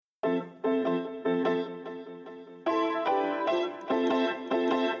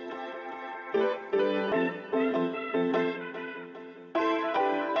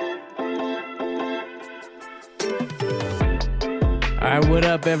right, what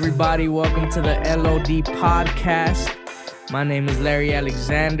up, everybody? Welcome to the LOD podcast. My name is Larry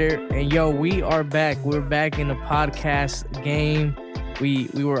Alexander, and we are back. We're back in the podcast game. We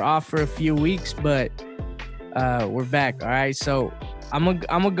were off for a few weeks, but we're back. All right, so I'm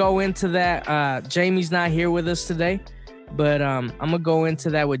gonna go into that. Jamie's not here with us today, but I'm gonna go into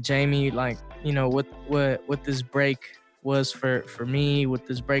that with Jamie, like what this break was for me, what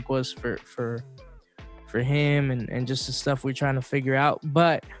this break was for him, and just the stuff we're trying to figure out.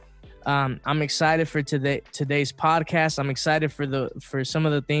 But I'm excited for today's podcast. I'm excited for some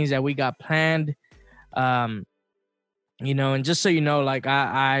of the things that we got planned. And just so you know, like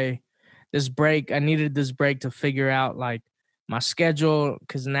I needed this break to figure out like my schedule,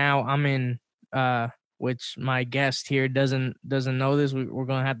 because now I'm in which my guest here doesn't know this. We're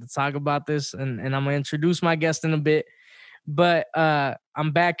gonna have to talk about this, and I'm gonna introduce my guest in a bit. But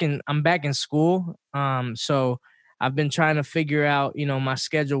I'm back in school. So I've been trying to figure out, my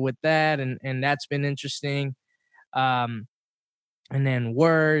schedule with that, and that's been interesting. And then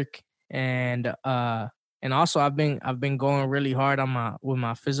work, and also I've been going really hard on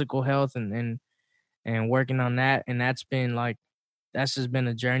my physical health and working on that, and that's just been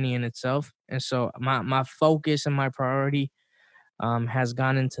a journey in itself. And so my focus and my priority has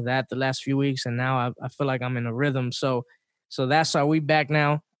gone into that the last few weeks, and now I feel like I'm in a rhythm. So that's why we back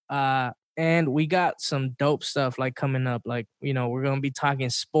now. And we got some dope stuff like coming up. Like, we're going to be talking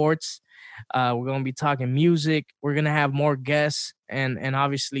sports. We're going to be talking music. We're going to have more guests. And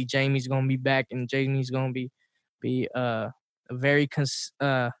obviously Jamie's going to be back, and Jamie's going to be a very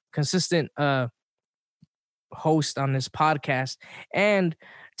consistent host on this podcast. And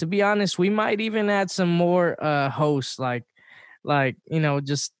to be honest, we might even add some more hosts, like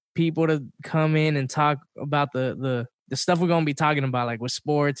just people to come in and talk about the stuff we're going to be talking about, like with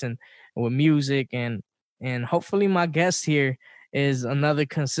sports and with music, and hopefully my guest here is another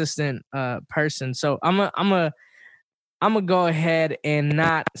consistent person. So I'm gonna go ahead and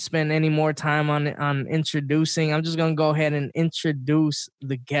not spend any more time on introducing. I'm just gonna go ahead and introduce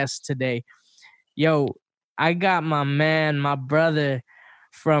the guest today. I got my man, my brother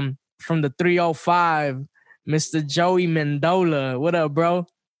from the 305, Mr. Joey Mendola. What up, bro?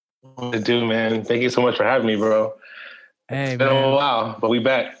 What to do, man? Thank you so much for having me, bro. Hey, it's been a while, but we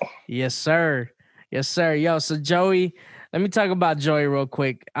back. Yes, sir. So Joey, let me talk about Joey real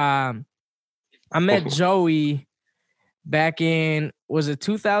quick. I met Joey back in, was it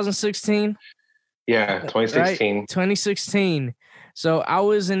 2016? Yeah, 2016. Right? 2016. So I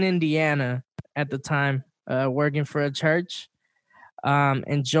was in Indiana at the time, working for a church.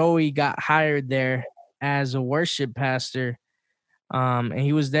 And Joey got hired there as a worship pastor. And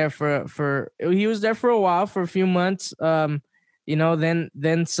he was there for a while, for a few months. Then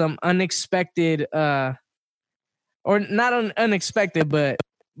some unexpected, or not unexpected,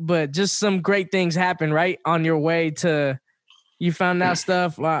 but just some great things happened, right? On your way to, you found out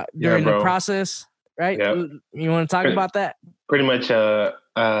stuff during the process, right? Yep. You want to talk about that? Pretty much,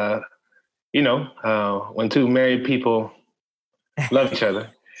 when two married people love each other,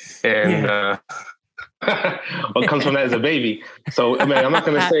 and what comes from that is a baby. So, man, I'm not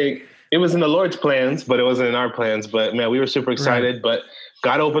going to say it was in the Lord's plans, but it wasn't in our plans. But, man, we were super excited. Right. But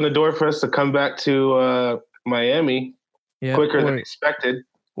God opened the door for us to come back to Miami quicker than expected.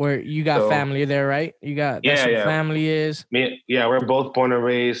 Where you got family there, right? You got that's where family is. We're both born and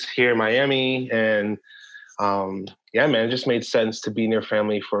raised here in Miami. And, man, it just made sense to be near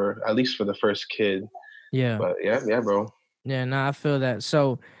family at least for the first kid. Yeah. But, yeah, bro. Yeah, no, I feel that.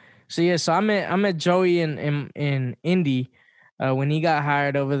 So I met Joey in Indy when he got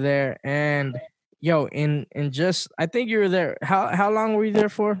hired over there, and just I think you were there. How long were you there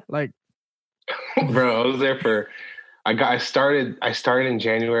for? Like, bro, I was there for. I started in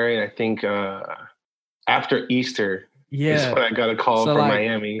January, and I think after Easter is when I got a call from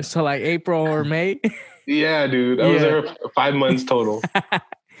Miami. So like April or May. Yeah, dude, I was there for 5 months total.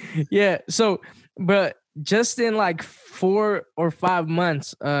 Yeah. So, but just in like 4 or 5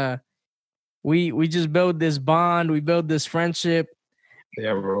 months, we just built this bond. We built this friendship.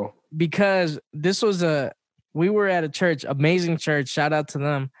 Yeah, bro. Because we were at a church, amazing church. Shout out to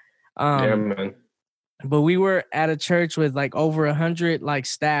them. Yeah, man. But we were at a church with like over 100 like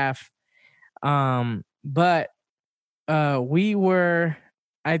staff. But we were,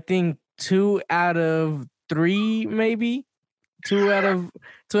 I think, 2 out of 3, maybe 2 out of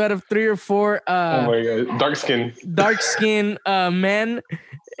 3 or 4. Oh my God, dark skin men,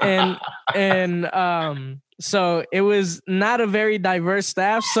 and so it was not a very diverse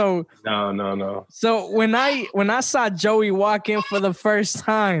staff. So no. So when I saw Joey walk in for the first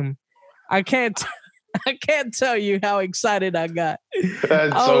time, I can't I can't tell you how excited I got.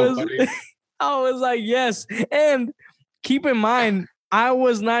 That's so funny. I was like, yes. And keep in mind, I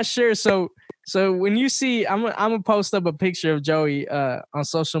was not sure. So when you see, I'm gonna post up a picture of Joey on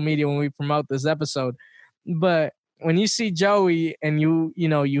social media when we promote this episode. But when you see Joey and you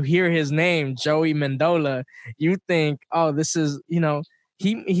hear his name, Joey Mendola, you think, oh, this is,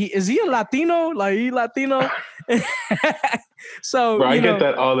 he is he a Latino? Like, he Latino? So bro, I get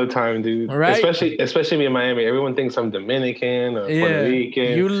that all the time, dude. Right? Especially me in Miami. Everyone thinks I'm Dominican or Puerto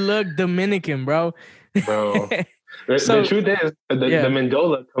Rican. You look Dominican, bro. Bro. The truth is, the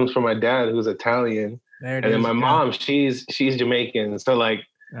Mendola comes from my dad, who's Italian, and then my mom, she's Jamaican. So like,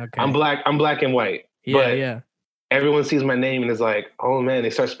 I'm black and white. But everyone sees my name and is like, oh man,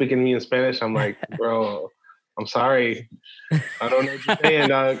 they start speaking to me in Spanish. I'm like, bro, I'm sorry, I don't know what you're saying,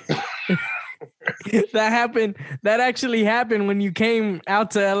 dog. That actually happened when you came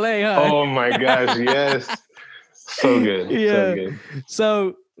out to LA, huh? Oh my gosh, yes, so good, so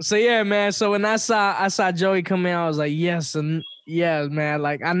good. So yeah, man. So when I saw Joey come in, I was like, yes, and yeah, man.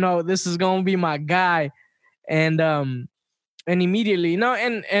 Like, I know this is gonna be my guy, and immediately,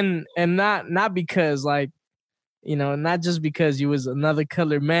 and not because, like, not just because you was another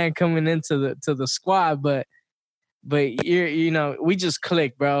colored man coming into the squad, but we just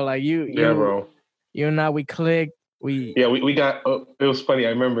clicked, bro. Like, bro. You and I, we clicked. We got. It was funny. I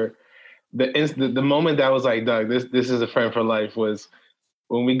remember the moment that I was like, dog, this is a friend for life, was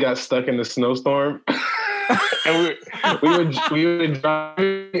when we got stuck in the snowstorm, and we were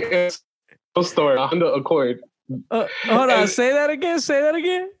driving in a snowstorm on the Accord. Hold on, say that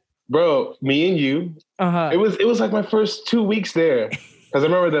again. Bro, me and you. It was like my first 2 weeks there, because I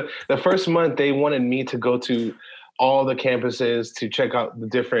remember the first month they wanted me to go to all the campuses to check out the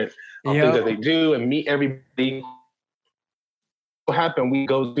different things that they do and meet everybody. What happened? We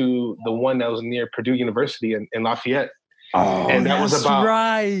go to the one that was near Purdue University in Lafayette. Oh, and that was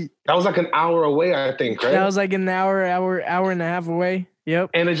right. That was like an hour away, I think, right? That was like an hour and a half away. Yep.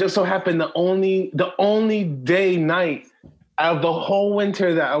 And it just so happened the only night out of the whole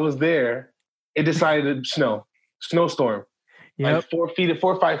winter that I was there, it decided to snowstorm. Yep. Like 4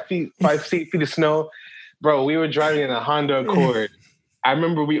 or 5 feet of snow. Bro, we were driving in a Honda Accord. I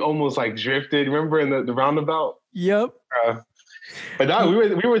remember we almost like drifted. Remember in the roundabout? Yep. But no,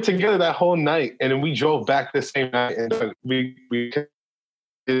 we were together that whole night, and then we drove back the same night, and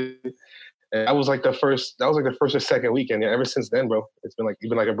that was like the first or second weekend. And ever since then, bro, it's been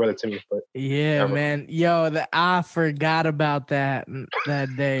like a brother to me. But yeah, man. I forgot about that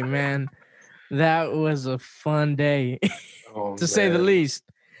day, man. That was a fun day, to say the least.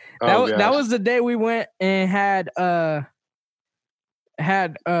 That was the day we went and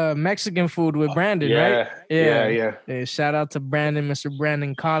had Mexican food with Brandon, right? Yeah. Shout out to Brandon, Mr.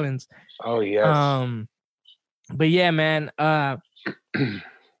 Brandon Collins. Oh yes. But yeah, man.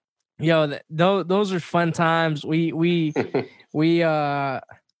 Those are fun times. We played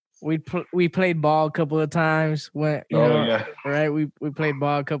ball a couple of times when right. We played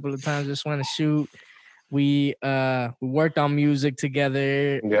ball a couple of times. Just want to shoot. We worked on music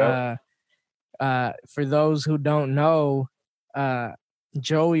together. Yeah. For those who don't know,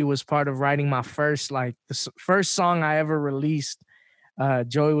 Joey was part of writing my first first song I ever released.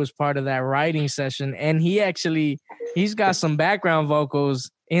 Joey was part of that writing session, and he's got some background vocals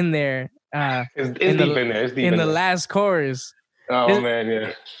in there. It's deep in there. It's deep in the last chorus. Oh man,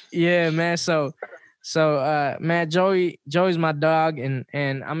 yeah. Yeah, man. So man, Joey's my dog,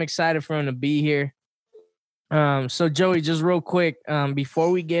 and I'm excited for him to be here. So Joey, just real quick,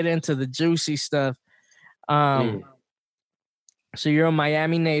 before we get into the juicy stuff, so you're a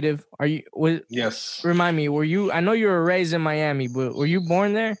Miami native. Are you? Yes. Remind me, were you? I know you were raised in Miami, but were you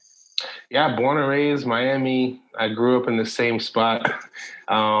born there? Yeah, born and raised Miami. I grew up in the same spot.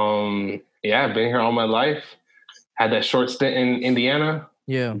 I've been here all my life. Had that short stint in Indiana.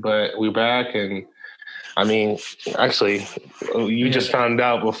 Yeah. But we're back, and I mean, actually, you just found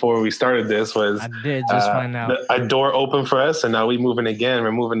out before we started this I did just find out. A door opened for us, and now we're moving again.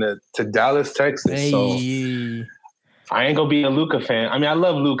 We're moving to Dallas, Texas. Hey. So I ain't gonna be a Luka fan. I mean, I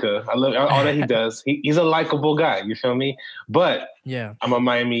love Luka. I love all that he does. He's a likable guy. You feel me? But yeah, I'm a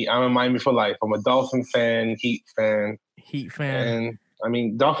Miami for life. I'm a Dolphin fan, Heat fan. And I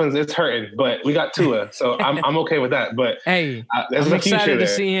mean, Dolphins, it's hurting, but we got Tua, so I'm okay with that. But hey, there's I'm a excited future to there.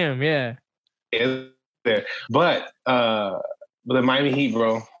 see him. Yeah, it's there. But the Miami Heat,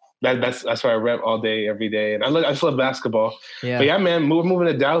 bro. That's why I rep all day, every day, and I just love basketball. Yeah. But yeah, man, we're moving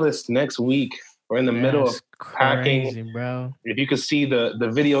to Dallas next week. We're in the middle of packing, bro. If you could see the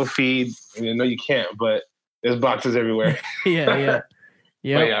video feed, no, you can't, but there's boxes everywhere. Yeah. But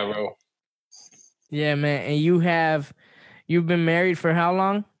yeah, bro. Yeah, man. And you've been married for how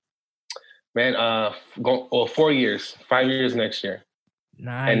long? Man, 4 years, 5 years next year.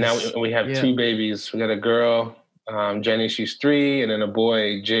 And now Nice. we have Yeah. two babies. We got a girl, Jenny, she's 3, and then a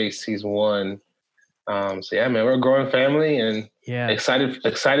boy, Jace, he's 1. So yeah, man, we're a growing family and Yeah.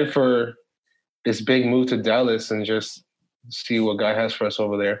 excited for this big move to Dallas and just see what God has for us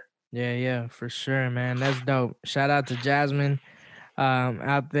over there. Yeah, for sure, man. That's dope. Shout out to Jasmine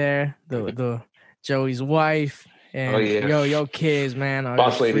out there, the Joey's wife. Oh And yeah, your kids, man, are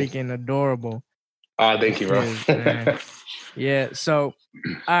boss just lady. freaking adorable. Your Thank you, bro. kids, man. Yeah. So,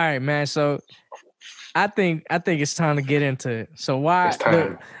 all right, man. So I think it's time to get into it. So It's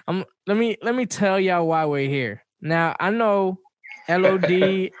time. let me tell y'all why we're here. Now I know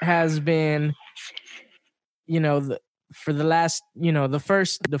LOD has been, for the last,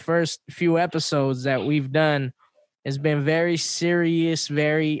 the first few episodes that we've done has been very serious,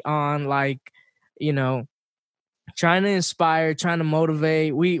 very on like, you know, trying to inspire, trying to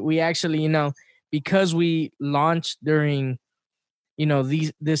motivate. We actually, because we launched during,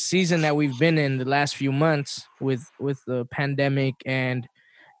 this season that we've been in the last few months with the pandemic and,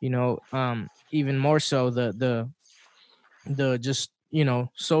 even more so the just,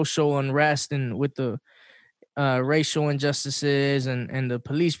 social unrest and with the racial injustices and the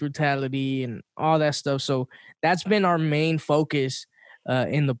police brutality and all that stuff. So that's been our main focus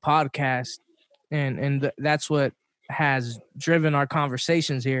in the podcast, and that's what has driven our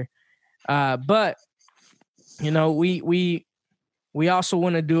conversations here. But we also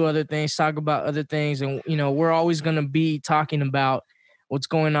want to do other things, talk about other things, and we're always going to be talking about what's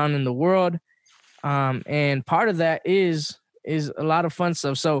going on in the world. And part of that is a lot of fun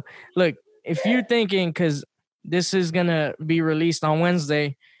stuff. So look, if you're thinking, because this is gonna be released on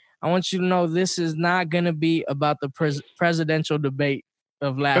Wednesday, I want you to know this is not gonna be about the presidential debate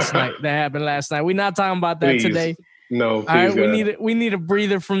of last night that happened last night. We're not talking about that Please. today. No, All please. right, we need a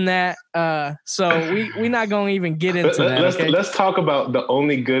breather from that. So we're not gonna even get into that. Okay, let's talk about the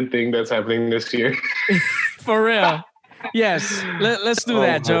only good thing that's happening this year. For real. Yes, let's do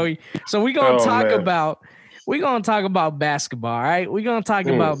that, Joey. So we're gonna talk about basketball. All right, we're gonna talk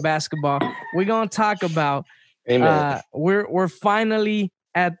about basketball. We're gonna talk about we're finally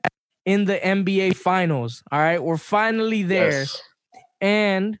in the NBA finals. All right, we're finally there. Yes.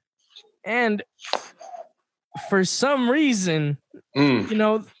 And for some reason,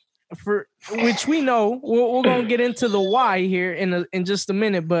 for which we know, we're gonna get into the why here in just a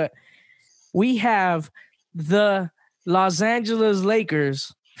minute, but we have the Los Angeles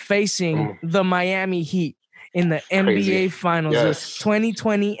Lakers facing the Miami Heat in the NBA Finals, the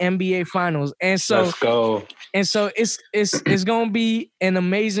 2020 NBA Finals. And so let's go. And so it's going to be an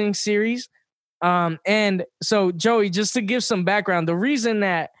amazing series. And so Joey, just to give some background, the reason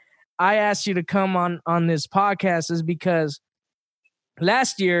that I asked you to come on this podcast is because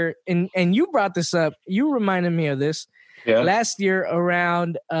last year, and you brought this up, you reminded me of this. Yeah. Last year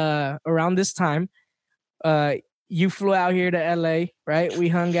around this time, you flew out here to LA, right? We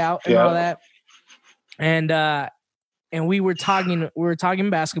hung out and all that. And we were talking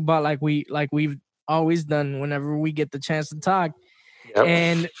basketball like we've always done whenever we get the chance to talk. Yep.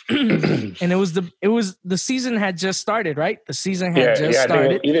 And and it was the season had just started, right? The season had just started. I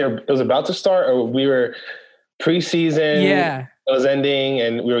think either it was about to start or we were preseason. Yeah. It was ending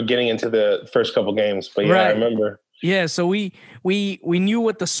and we were getting into the first couple games. But yeah, right. I remember. Yeah, so we knew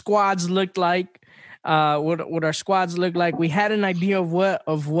what the squads looked like, what our squads looked like. We had an idea of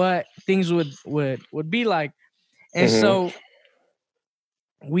what things would be like. And so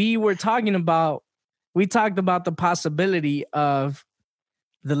we talked about the possibility of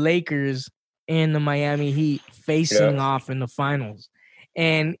the Lakers and the Miami Heat facing off in the finals.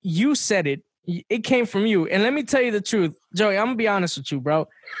 And you said it came from you. And let me tell you the truth, Joey, I'm gonna be honest with you, bro.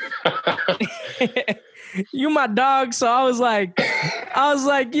 You my dog, so I was like,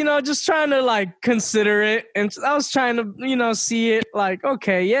 just trying to like consider it. And I was trying to, see it like,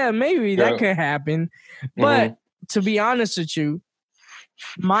 okay, yeah, maybe that could happen. But to be honest with you,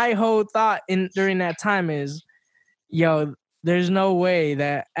 my whole thought during that time is, there's no way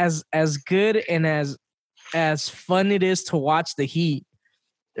that as good and as fun it is to watch the Heat,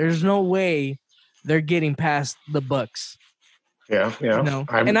 there's no way they're getting past the Bucks. Yeah.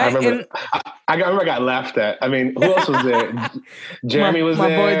 I remember I got laughed at. I mean, who else was there? Jeremy was there.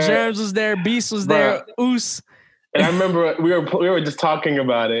 My boy Jerms was there. Beast was there. Oos. And I remember we were just talking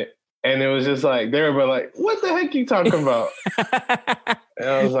about it, and it was just like they were like, "What the heck are you talking about?" And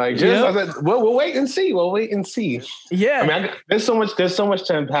I was like, I was like, "Well, we'll wait and see. We'll wait and see." Yeah. I mean, there's so much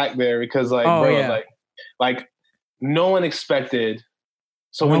to unpack there because, like, like no one expected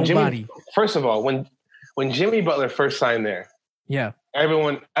So first of all, when Jimmy Butler first signed there,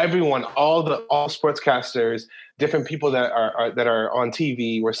 everyone, all sportscasters, different people that are on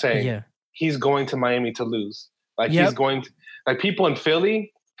TV were saying he's going to Miami to lose. Like he's going to, like people in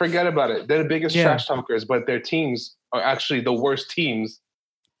Philly, forget about it. They're the biggest trash talkers, but their teams are actually the worst teams.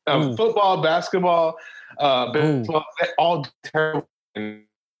 Football, basketball, baseball, all terrible.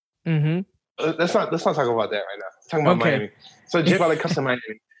 Let's not talk about that right now. Let's talk about Miami. So Jimmy Butler comes to Miami.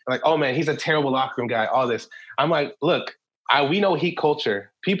 I'm like, oh man, he's a terrible locker room guy. All this. I'm like, look, we know Heat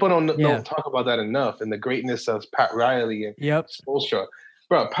culture. People don't talk about that enough, and the greatness of Pat Riley and Spoelstra.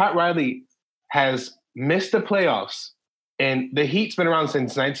 Bro, Pat Riley has missed the playoffs, and the Heat's been around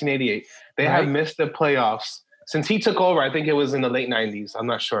since 1988. They have missed the playoffs since he took over. I think it was in the late 90s. I'm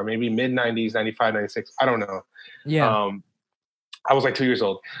not sure. Maybe mid 90s, 95, 96. I don't know. I was like 2 years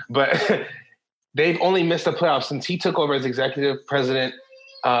old, but they've only missed the playoffs since he took over as executive president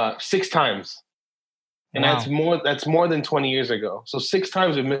 6 times. And that's more than 20 years ago. So 6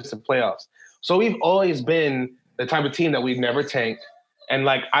 times we've missed the playoffs. So we've always been the type of team that we've never tanked. And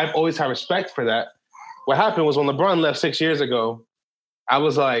like, I've always had respect for that. What happened was when LeBron left 6 years ago, I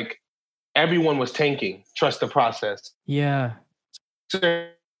was like, everyone was tanking. Trust the process. Yeah. So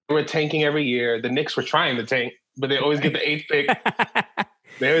they were tanking every year. The Knicks were trying to tank, but they always get the 8th pick.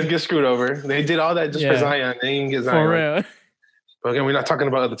 They always get screwed over. They did all that just for Zion. They didn't get Zion. For real. But again, we're not talking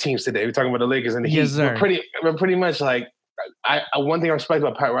about other teams today. We're talking about the Lakers and the Heat. We're pretty much like, one thing I respect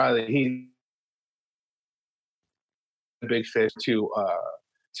about Pat Riley, he's a big fish to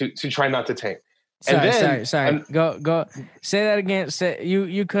try not to tank. Sorry. Go. Say that again.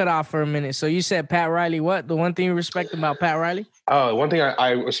 You cut off for a minute. So you said Pat Riley. What? The one thing you respect about Pat Riley? Oh, one thing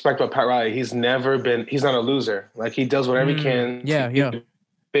I respect about Pat Riley, he's not a loser. Like he does whatever he can.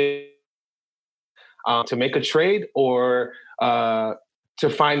 To make a trade or to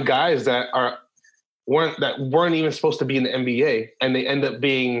find guys that weren't even supposed to be in the NBA, and they end up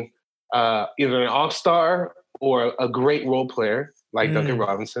being either an all-star or a great role player like Duncan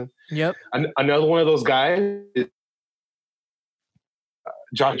Robinson. Yep. Another one of those guys is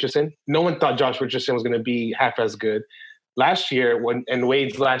Josh Richardson. No one thought Josh Richardson was going to be half as good. Last year,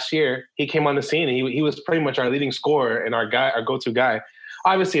 Wade's last year, he came on the scene and he was pretty much our leading scorer and our go-to guy.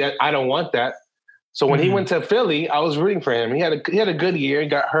 Obviously, I don't want that. So when he went to Philly, I was rooting for him. He had a good year. He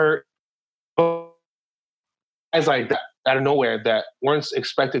got hurt. Guys like that out of nowhere that weren't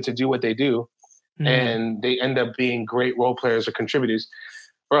expected to do what they do, and they end up being great role players or contributors.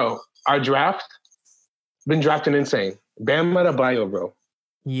 Bro, our draft been drafting insane. Bam Adebayo, bro.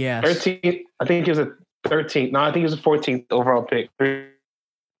 Yes. 13th. I think he was a 13th. No, I think he was a 14th overall pick. The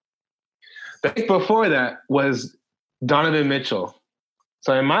pick before that was Donovan Mitchell.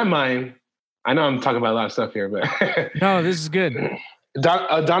 So in my mind, I know I'm talking about a lot of stuff here, but no, this is good.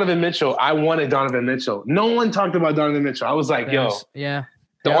 Donovan Mitchell. I wanted Donovan Mitchell. No one talked about Donovan Mitchell. I was like, The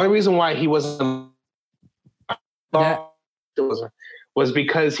only reason why he wasn't was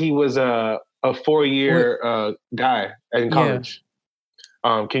because he was a 4-year guy in college.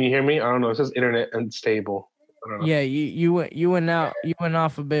 Can you hear me? I don't know. It says internet unstable. I don't know. Yeah, you went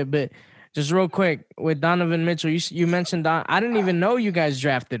off a bit, but just real quick with Donovan Mitchell, you mentioned I didn't even know you guys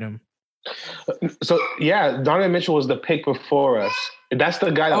drafted him. So Donovan Mitchell was the pick before us. That's the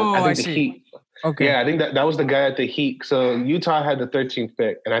guy that I think the Heat. Okay. Yeah, I think that was the guy at the Heat. So Utah had the 13th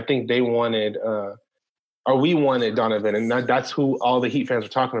pick, and I think they wanted, we wanted Donovan, and that's who all the Heat fans were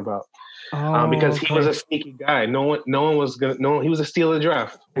talking about. Because he was a sneaky guy. No one was gonna. No, he was a steal of the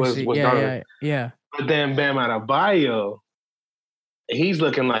draft. Was Donovan? Yeah. But then Bam Adebayo, he's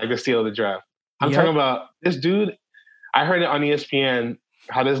looking like the steal of the draft. I'm talking about this dude. I heard it on ESPN.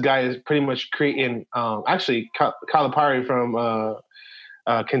 How this guy is pretty much creating, actually, Calipari from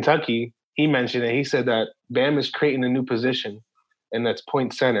Kentucky, he mentioned it. He said that Bam is creating a new position, and that's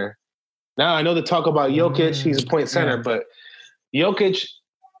point center. Now, I know the talk about Jokic, he's a point center, but Jokic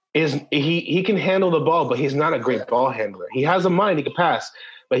he can handle the ball, but he's not a great ball handler. He has a mind, he can pass,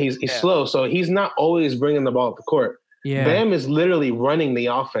 but he's slow, so he's not always bringing the ball up the court. Yeah. Bam is literally running the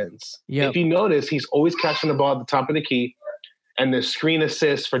offense. Yep. If you notice, he's always catching the ball at the top of the key. And the screen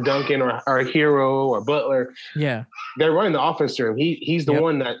assist for Duncan or Hero or Butler, they're running the offense through him. He's the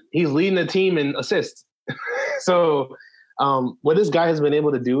one that he's leading the team in assists. So what this guy has been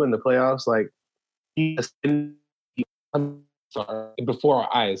able to do in the playoffs, like he's before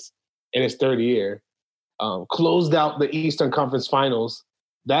our eyes in his third year, closed out the Eastern Conference Finals.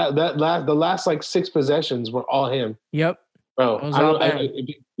 The last like 6 possessions were all him. Yep, bro.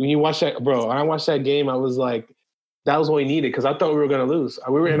 When you watch that, bro, when I watched that game, I was like, that was what we needed because I thought we were going to lose.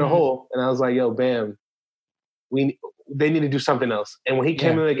 We were in a hole, and I was like, yo, Bam, we they need to do something else. And when he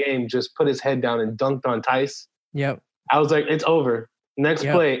came in the game, just put his head down and dunked on Tice. Yep. I was like, it's over. Next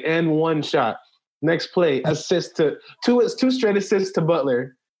play and one shot. Next play, assist to two straight assists to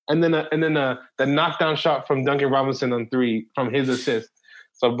Butler, and then the knockdown shot from Duncan Robinson on 3 from his assist.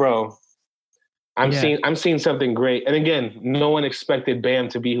 So, bro, I'm seeing something great. And again, no one expected Bam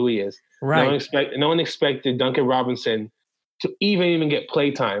to be who he is. Right. No one expected Duncan Robinson to even get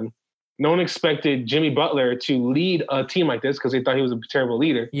play time. No one expected Jimmy Butler to lead a team like this because they thought he was a terrible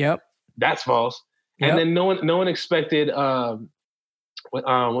leader. Yep. That's false. Yep. And then no one expected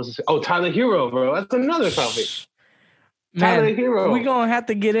what's this? Oh, Tyler Hero, bro. That's another topic. Man, Tyler Hero. We're gonna have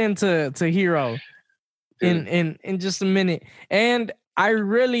to get into Hero in just a minute. And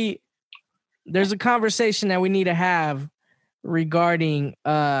there's a conversation that we need to have regarding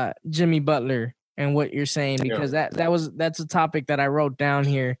Jimmy Butler and what you're saying, because that's a topic that I wrote down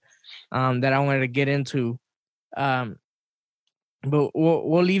here that I wanted to get into. But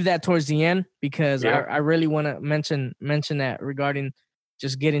we'll leave that towards the end, because I really want to mention that regarding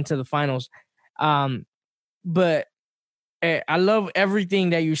just getting to the finals. But I love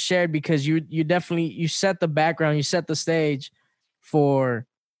everything that you shared, because you definitely, you set the background, you set the stage for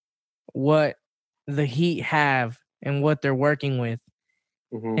what the Heat have and what they're working with.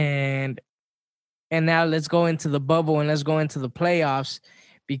 Mm-hmm. And now let's go into the bubble and let's go into the playoffs,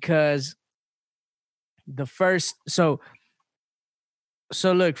 because so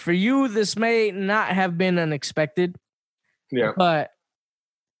look, for you, this may not have been unexpected. Yeah. But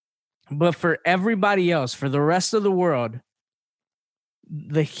for everybody else, for the rest of the world,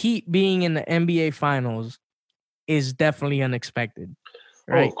 the Heat being in the NBA Finals is definitely unexpected.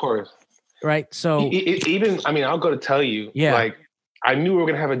 Right? Oh, of course. Right. So I'll go to tell you, like, I knew we were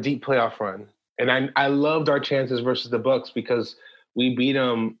going to have a deep playoff run. And I loved our chances versus the Bucks, because we beat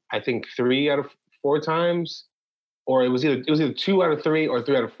them, I think, 3 out of 4 times, or it was either 2 out of 3 or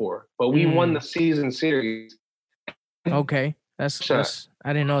 3 out of 4. But we won the season series. Okay. That's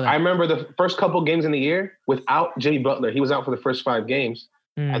I didn't know that. I remember the first couple games in the year without Jimmy Butler. He was out for the first 5 games.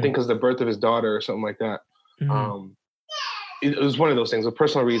 I think because of the birth of his daughter or something like that. Mm-hmm. It was one of those things, for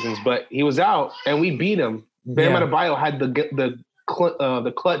personal reasons. But he was out, and we beat him. Bam Adebayo had the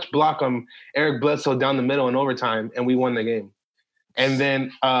clutch block on Eric Bledsoe down the middle in overtime, and we won the game. And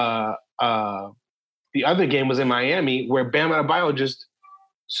then the other game was in Miami, where Bam Adebayo just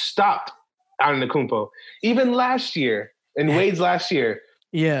stopped Antetokounmpo. Even last year, in Wade's last year,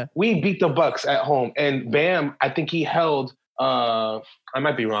 we beat the Bucks at home, and Bam, I think he held. I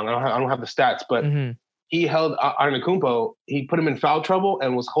might be wrong. I don't have the stats, but he held Antetokounmpo. He put him in foul trouble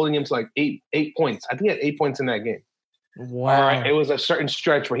and was holding him to like 8 points. I think he had 8 points in that game. Wow! It was a certain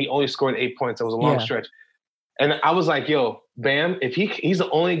stretch where he only scored 8 points. It was a long stretch, and I was like, "Yo, Bam! If he's the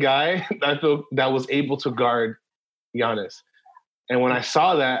only guy that was able to guard Giannis." And when I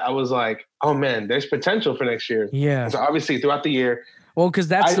saw that, I was like, "Oh man, there's potential for next year." Yeah. And so obviously throughout the year, well, because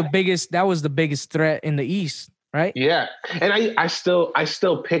that was the biggest threat in the East, right? Yeah, and I still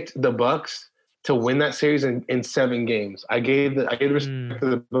picked the Bucks to win that series in 7 games. I gave the respect to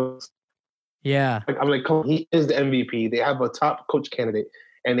the Bucks. Yeah, I'm like, he is the MVP. They have a top coach candidate,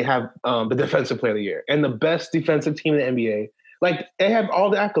 and they have the defensive player of the year and the best defensive team in the NBA. Like, they have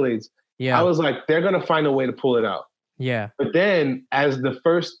all the accolades. Yeah, I was like, they're gonna find a way to pull it out. Yeah, but then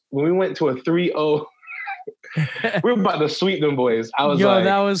when we went to a 3-0, we were about to sweep them boys. I was like,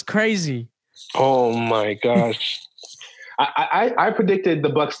 that was crazy. Oh my gosh. I predicted the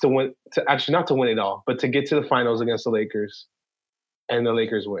Bucks to win, actually not to win it all, but to get to the finals against the Lakers, and the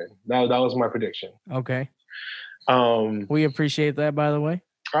Lakers win. That was my prediction. Okay. We appreciate that, by the way.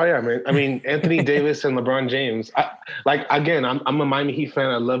 Oh yeah, man. I mean, Anthony Davis and LeBron James. I'm a Miami Heat fan.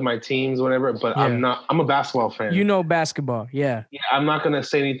 I love my teams, whatever, but I'm a basketball fan. You know basketball, yeah. Yeah, I'm not gonna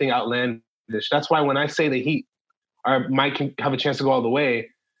say anything outlandish. That's why when I say the Heat might have a chance to go all the way,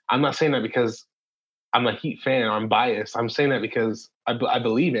 I'm not saying that because I'm a Heat fan or I'm biased. I'm saying that because I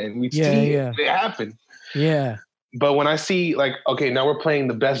believe it. And we see it happen. Yeah. But when I see, like, okay, now we're playing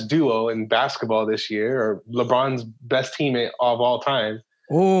the best duo in basketball this year, or LeBron's best teammate of all time.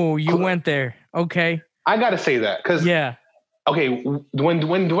 Oh, you went there. Okay. I got to say that because, okay, when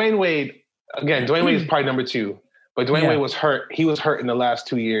Dwayne Wade, again, Dwayne Wade is probably number 2. But Dwayne Wade was hurt. He was hurt in the last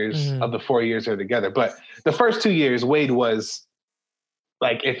 2 years of the 4 years they're together. But the first 2 years, Wade was,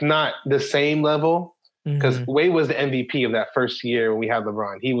 like, if not the same level, because Wade was the MVP of that first year when we had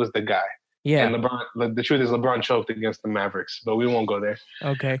LeBron. He was the guy. Yeah. And LeBron, the truth is LeBron choked against the Mavericks, but we won't go there.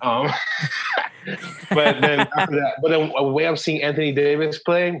 Okay. But then after that, the way I'm seeing Anthony Davis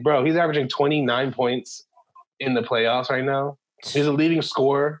play, bro, he's averaging 29 points in the playoffs right now. He's a leading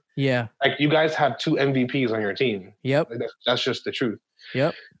scorer. Yeah. Like you guys have 2 MVPs on your team. Yep. Like, that's just the truth.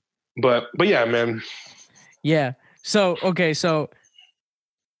 Yep. But yeah, man. Yeah. So okay, so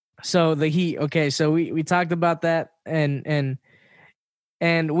the Heat. Okay, so we talked about that, and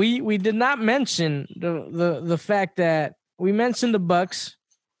we did not mention the fact that we mentioned the Bucks,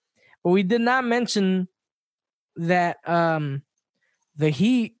 but we did not mention that the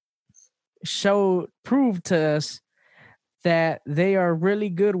Heat proved to us that they are really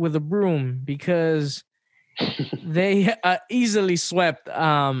good with a broom, because they easily swept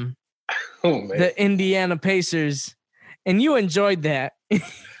the Indiana Pacers, and you enjoyed that.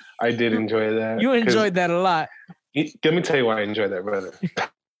 I did enjoy that. You enjoyed that a lot. Let me tell you why I enjoyed that, brother.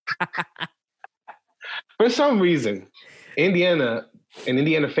 For some reason, Indiana and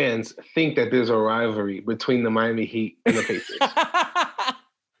Indiana fans think that there's a rivalry between the Miami Heat and the Pacers.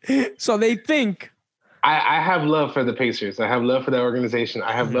 So they think. I have love for the Pacers. I have love for that organization.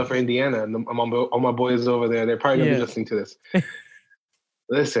 I have love for Indiana. And all my boys over there, they're probably going to be listening to this.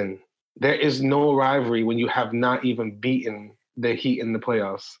 Listen, there is no rivalry when you have not even beaten the Heat in the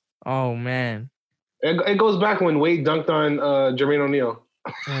playoffs. Oh, man. It goes back when Wade dunked on Jermaine O'Neal.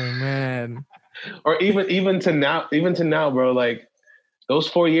 Oh, man. Or even to now, bro, like those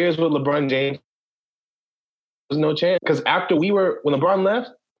 4 years with LeBron James, there's no chance. Because when LeBron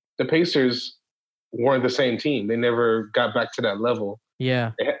left, the Pacers weren't the same team. They never got back to that level.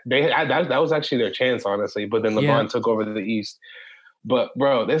 Yeah. That was actually their chance, honestly. But then LeBron took over the East. But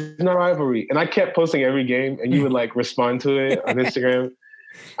bro, there's no rivalry. And I kept posting every game, and you would like respond to it on Instagram.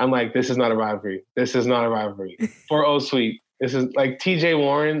 I'm like, this is not a rivalry. This is not a rivalry. 4-0 sweep. This is like TJ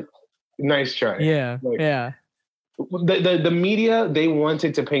Warren. Nice try. Yeah. Like, yeah. The media, they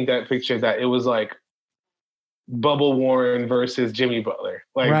wanted to paint that picture that it was like Bubble Warren versus Jimmy Butler.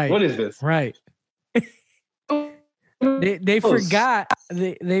 Like, what is this? Right. They forgot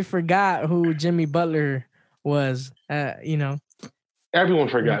they forgot who Jimmy Butler was. Everyone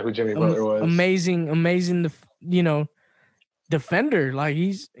forgot who Jimmy Butler was. Amazing. Defender. Like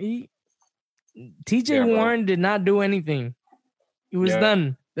TJ Warren did not do anything. He was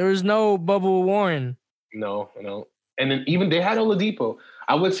done. There was no Bubble Warren. No. And then even they had Oladipo.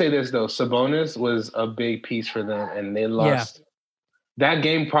 I would say this though, Sabonis was a big piece for them, and they lost. Yeah. That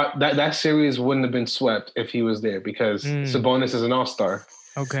game, that series wouldn't have been swept if he was there, because Sabonis is an all-star.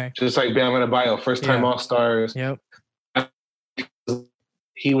 Okay. Just like Bam Adebayo, first-time all-stars. Yep.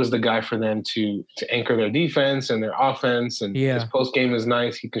 He was the guy for them to anchor their defense and their offense, and his post-game is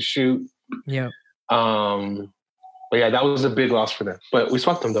nice. He can shoot. Yeah. But yeah, that was a big loss for them. But we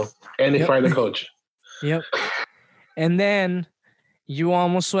swept them though, and they fired the coach. Yep. And then you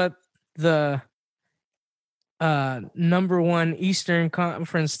almost swept the number 1 Eastern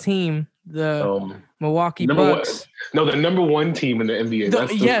Conference team, the Milwaukee Bucks. The number 1 team in the NBA.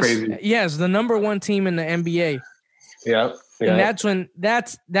 That's crazy. Yes, the number 1 team in the NBA. Yeah. And that's when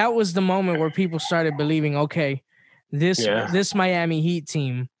that was the moment where people started believing, okay, this Miami Heat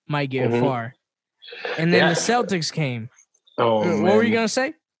team might get far. And then the Celtics came. Oh, what were you gonna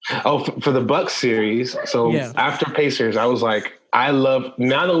say? Oh, for the Bucks series. So after Pacers, I was like, I love,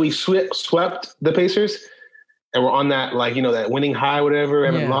 now that we swept the Pacers and we're on that, like, that winning high, whatever,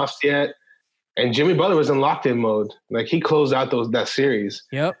 haven't lost yet. And Jimmy Butler was in locked-in mode. Like, he closed out that series.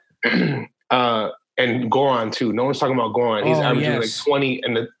 Yep. And Goran too. No one's talking about Goran. He's averaging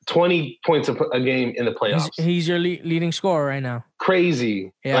like 20 points a game in the playoffs. He's your leading scorer right now.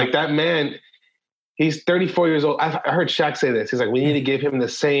 Crazy. Yeah. Like that man, he's 34 years old. I heard Shaq say this. He's like, we need to give him the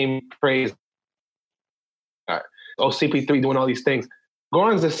same praise. CP3 doing all these things.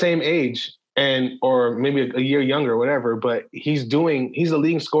 Goran's the same age or maybe a year younger, whatever, but he's the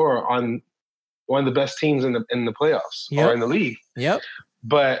leading scorer on one of the best teams in the playoffs or in the league. Yep.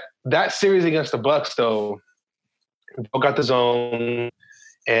 But that series against the Bucks, though, got the zone,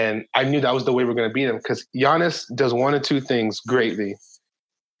 and I knew that was the way we're going to beat him, because Giannis does one or two things greatly.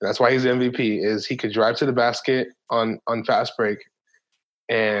 That's why he's the MVP. Is he could drive to the basket on fast break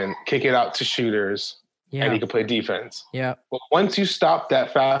and kick it out to shooters, and he could play defense. Yeah. But once you stop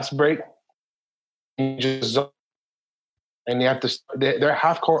that fast break, you just zone, and you have to. Their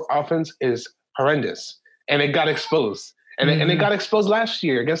half court offense is horrendous, and it got exposed. And it got exposed last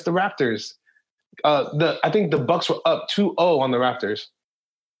year against the Raptors. I think the Bucks were up 2-0 on the Raptors.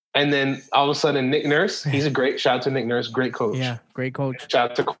 And then all of a sudden, Nick Nurse, he's a shout out to Nick Nurse, great coach. Yeah, great coach.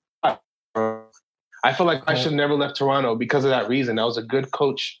 Shout out to I feel like I should have never left Toronto because of that reason. That was a good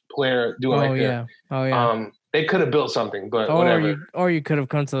coach-player duo right there. Oh, yeah. They could have built something, but whatever. Or you could have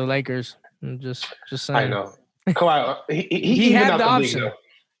come to the Lakers. Just saying. I know. Kawhi, he had the option.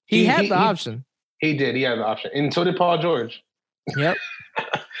 He had the option. He did. He had the option. And so did Paul George. Yep.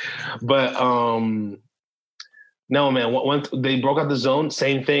 But no, man. Once they broke out the zone,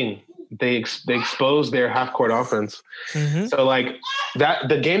 same thing. They exposed their half court offense. Mm-hmm. So like that,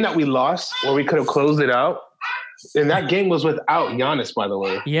 the game that we lost, where we could have closed it out, and that game was without Giannis, by the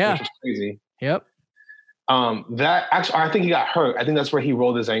way. Yeah, which was crazy. Yep. That actually, I think he got hurt. I think that's where he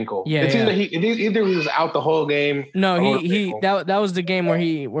rolled his ankle. Yeah, it's either he was out the whole game. No, that was the game where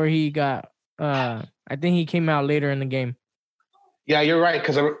he got. I think he came out later in the game. Yeah, you're right,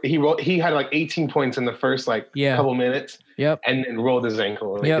 because he had like 18 points in the first couple minutes. Yep. And then rolled his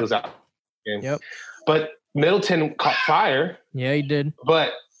ankle. Like, he was out. Yep. But Middleton caught fire. Yeah, he did.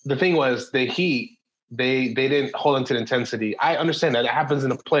 But the thing was, the Heat, they didn't hold into the intensity. I understand that it happens in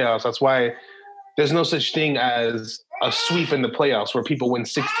the playoffs. That's why there's no such thing as a sweep in the playoffs where people win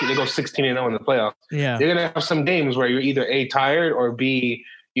 16. They go 16-0 in the playoffs. Yeah, you're gonna have some games where you're either A, tired, or B,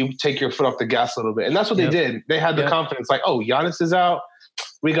 you take your foot off the gas a little bit. And that's what they did. They had the confidence, like, oh, Giannis is out,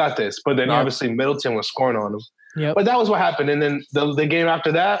 we got this. But then obviously Middleton was scoring on them. Yep. But that was what happened. And then the game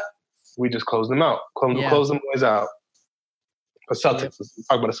after that, we just closed them out. Closed them boys out. The Celtics. Let's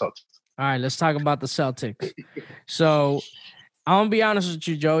talk about the Celtics. All right, let's talk about the Celtics. So I'm gonna be honest with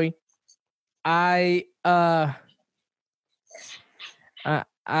you, Joey. I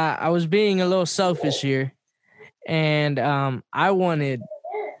was being a little selfish here, and I wanted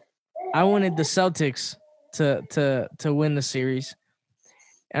the Celtics to win the series.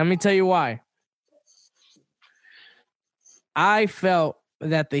 And let me tell you why. I felt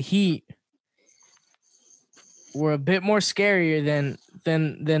that the Heat were a bit more scarier than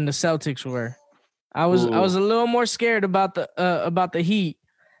the Celtics were. I was a little more scared about the Heat,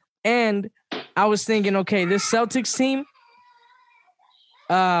 and I was thinking, okay, this Celtics team,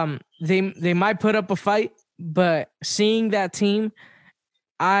 they might put up a fight, but seeing that team,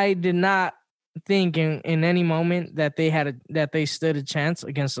 I did not think in any moment that they stood a chance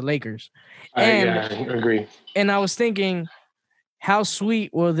against the Lakers. I agree. And I was thinking, how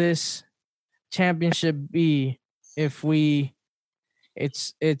sweet will this championship be if we'd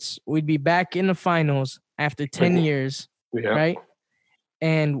be back in the finals after 10 years, right?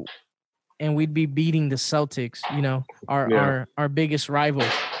 And we'd be beating the Celtics, our biggest rival.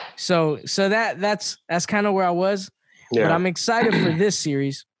 So that's kind of where I was. Yeah. But I'm excited for this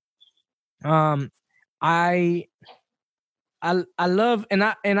series. I love and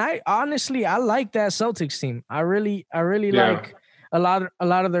I honestly I like that Celtics team. I really like a lot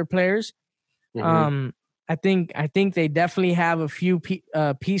of their players. Mm-hmm. I think they definitely have a few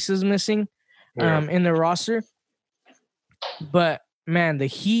pieces missing in their roster. But man, the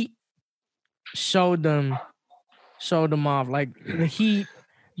Heat showed them off. Like the Heat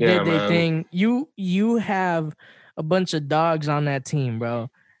did their thing. You have a bunch of dogs on that team, bro.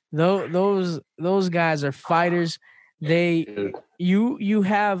 Those guys are fighters. You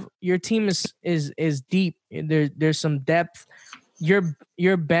have your team is deep. There's some depth.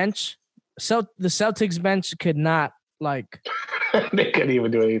 Your bench, the Celtics bench could not they couldn't even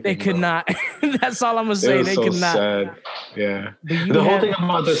do anything. They could not. That's all I'm gonna say. They could not. Sad. Yeah. The whole thing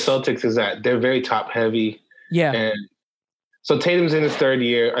about the Celtics is that they're very top heavy. Yeah. And so Tatum's in his third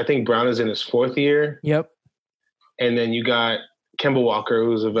year. I think Brown is in his fourth year. Yep. And then you got Kemba Walker,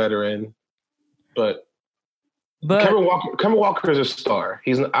 who's a veteran, but Kemba Walker is a star.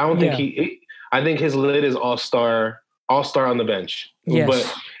 I don't think I think his lid is all star on the bench. Yes.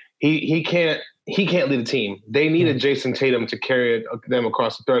 But he can't lead a team. They needed Jason Tatum to carry them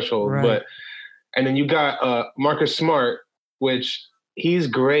across the threshold. Right. And then you got Marcus Smart, which he's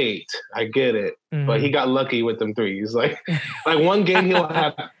great. I get it, but he got lucky with them threes. Like one game he'll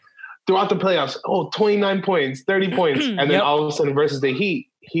have. Throughout the playoffs, 29 points, 30 points. And then all of a sudden versus the Heat,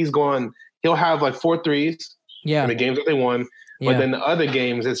 he'll have like 4 threes in the games that they won. But then the other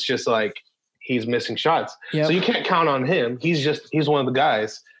games, it's just like he's missing shots. Yep. So you can't count on him. He's one of the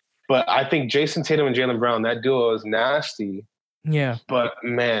guys. But I think Jason Tatum and Jaylen Brown, that duo is nasty. Yeah. But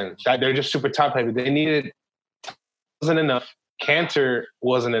man, they're just super top heavy. Wasn't enough. Cantor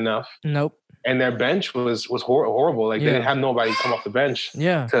wasn't enough. Nope. And their bench was horrible. Like they didn't have nobody come off the bench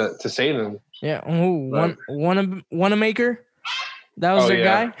to save them. Yeah. Wanamaker? That was their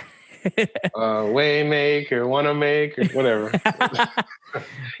guy? Waymaker, Wanamaker, whatever.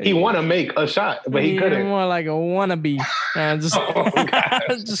 He want to make a shot, but he couldn't. More like a wannabe.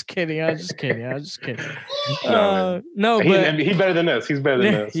 Just kidding. No, but he's better than us. He's better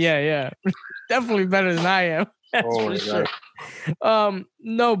than us. Yeah. Definitely better than I am. That's for sure.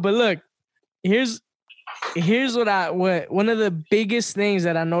 No, but look. Here's what one of the biggest things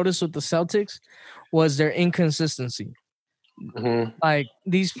that I noticed with the Celtics was their inconsistency. Mm-hmm. Like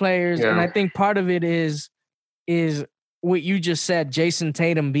these players, and I think part of it is what you just said, Jason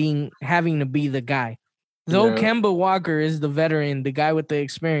Tatum having to be the guy. Though Yeah. Kemba Walker is the veteran, the guy with the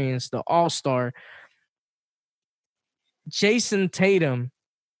experience, the all-star, Jason Tatum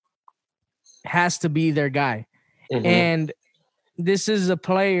has to be their guy. Mm-hmm. And this is a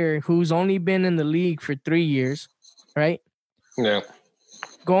player who's only been in the league for 3 years, right? Yeah.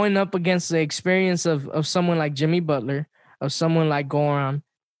 Going up against the experience of someone like Jimmy Butler, of someone like Goran,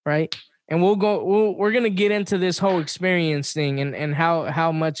 right? And we're gonna get into this whole experience thing and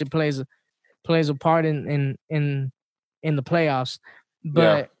how much it plays a part in the playoffs.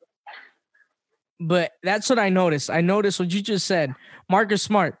 But that's what I noticed. I noticed what you just said. Marcus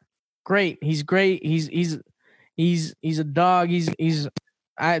Smart, great. He's great. He's a dog. He's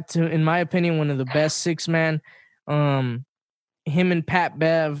in my opinion, one of the best six man. Him and Pat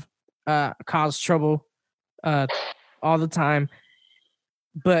Bev cause trouble all the time,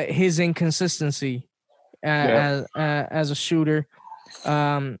 but his inconsistency as a shooter.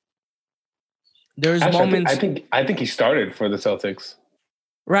 There's Actually, moments. I think he started for the Celtics.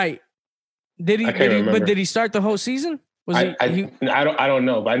 Right. Did he? But did he start the whole season? I don't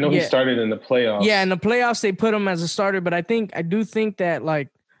know, but I know he started in the playoffs. Yeah, in the playoffs they put him as a starter, but I do think that like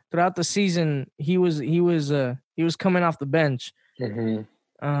throughout the season he was coming off the bench. Mm-hmm.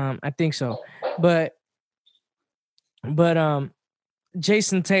 I think so, but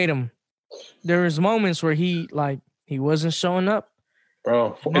Jason Tatum, there was moments where he wasn't showing up,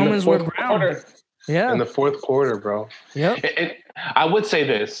 bro. Moments where Brown, in the fourth quarter, bro. Yep. I would say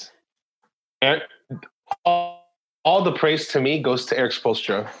this. All the praise to me goes to Eric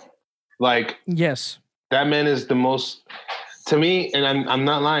Spoelstra. Like, yes, that man is the most to me, and I'm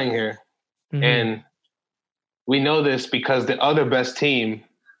not lying here. Mm-hmm. And we know this because the other best team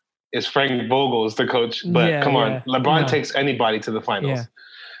is Frank Vogel is the coach. But come on, LeBron takes anybody to the finals.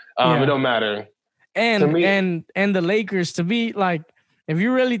 It don't matter. And me, and the Lakers, to be like, if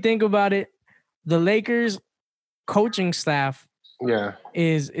you really think about it, the Lakers coaching staff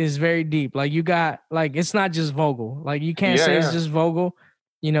is very deep. Like you got it's not just Vogel. Like you can't say it's just Vogel.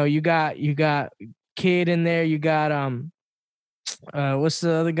 You know, you got Kid in there. You got what's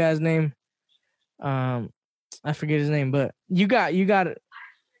the other guy's name? I forget his name, but you got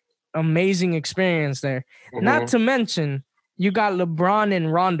amazing experience there. Mm-hmm. Not to mention you got LeBron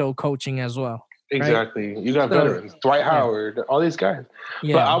and Rondo coaching as well. Exactly. Right? You got veterans, Dwight Howard, all these guys.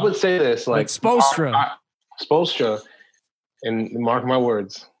 Yeah. But I would say this, like Spoelstra, and mark my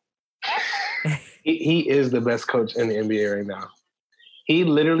words, he is the best coach in the NBA right now. He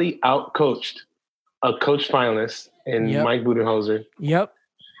literally outcoached a coach finalist in Mike Budenholzer. Yep.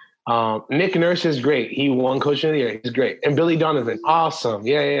 Nick Nurse is great. He won Coach of the Year. He's great. And Billy Donovan, awesome.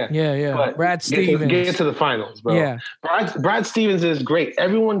 Yeah. But Brad Stevens. Get to the finals, bro. Yeah. Brad Stevens is great.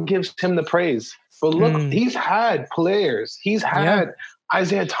 Everyone gives him the praise. But look, he's had players. He's had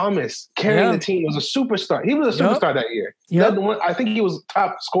Isaiah Thomas carrying the team. Was a superstar. He was a superstar that year. Yep. I think he was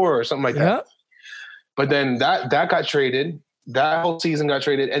top scorer or something like that. But then that got traded. That whole season got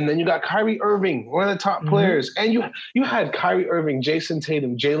traded. And then you got Kyrie Irving, one of the top players. And you had Kyrie Irving, Jason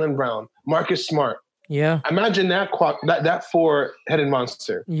Tatum, Jaylen Brown, Marcus Smart. Yeah. Imagine that four-headed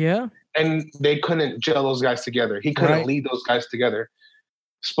monster. Yeah. And they couldn't gel those guys together. He couldn't lead those guys together.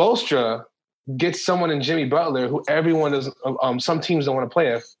 Spoelstra gets someone in Jimmy Butler who everyone does. Some teams don't want to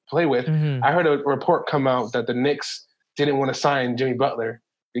play with. Mm-hmm. I heard a report come out that the Knicks didn't want to sign Jimmy Butler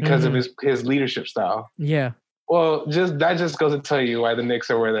because of his leadership style. Yeah. Well, that just goes to tell you why the Knicks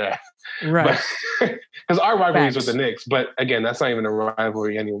are where they're at. Right. Because our rivalry is with the Knicks. But again, that's not even a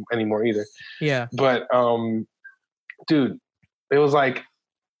rivalry anymore either. Yeah. But, dude, it was like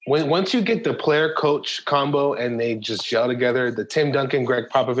once you get the player-coach combo and they just gel together, the Tim Duncan, Greg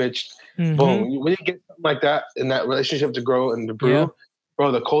Popovich, boom. When you get something like that and that relationship to grow and to brew,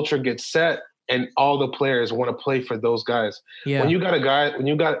 bro, the culture gets set. And all the players want to play for those guys. Yeah. When you got guys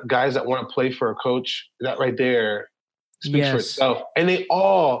that want to play for a coach, that right there speaks for itself. And they're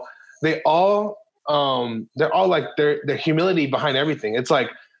all like their humility behind everything. It's like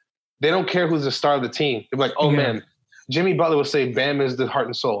they don't care who's the star of the team. They're like, man, Jimmy Butler will say Bam is the heart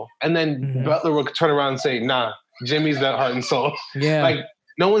and soul. And then Butler will turn around and say, nah, Jimmy's the heart and soul. Yeah. Like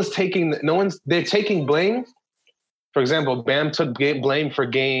they're taking blame. For example, Bam took blame for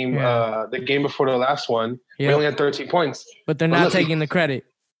the game before the last one. Yep. We only had 13 points. But they're not taking the credit.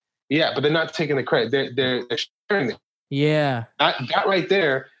 Yeah, but they're not taking the credit. They're sharing it. Yeah. That right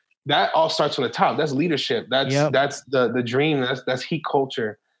there, that all starts from the top. That's leadership. That's the dream. That's Heat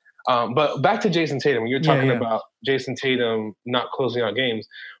culture. But back to Jason Tatum. You're talking about Jason Tatum not closing out games.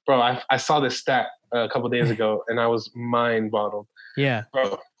 Bro, I saw this stat a couple of days ago, and I was mind-boggled. Yeah.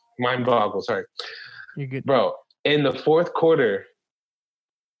 Bro, mind-boggled, sorry. You're good. Bro. In the fourth quarter,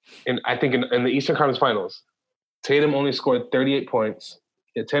 I think in the Eastern Conference Finals, Tatum only scored 38 points,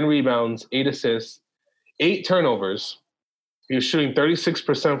 he had 10 rebounds, 8 assists, 8 turnovers. He was shooting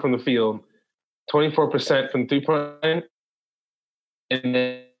 36% from the field, 24% from three-point line, and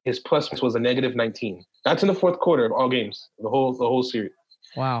then his plus was a negative 19. That's in the fourth quarter of all games, the whole series.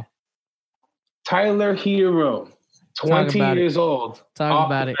 Wow. Tyler Hero, 20 years old, Talk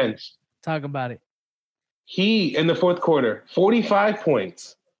about it. Talk about it. He, in the fourth quarter, 45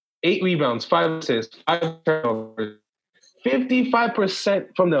 points, 8 rebounds, 5 assists, 5 turnovers, 55%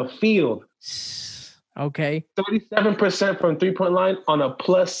 from the field. Okay. 37% from three-point line on a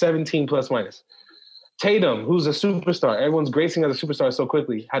plus 17 plus minus. Tatum, who's a superstar, everyone's gracing as a superstar so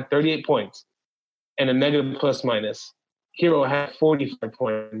quickly, had 38 points and a negative plus minus. Hero had 45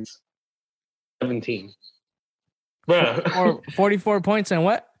 points, 17. Or 44 points and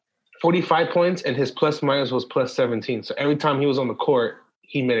what? 45 points, and his plus minus was plus 17. So every time he was on the court,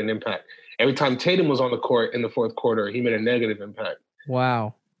 he made an impact. Every time Tatum was on the court in the fourth quarter, he made a negative impact.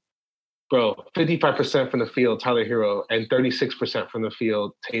 Wow. Bro, 55% from the field, Tyler Hero, and 36% from the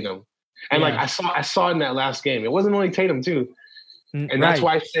field, Tatum. And like I saw in that last game, it wasn't only Tatum too. And that's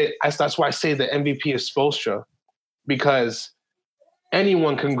why I say the MVP is Spoelstra, because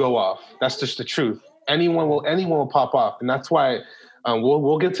anyone can go off. That's just the truth. Anyone will pop off. And that's why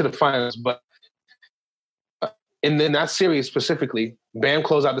we'll get to the finals, but in that series specifically, Bam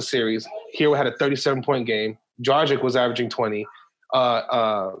closed out the series. Hero had a 37-point game. Dragic was averaging 20.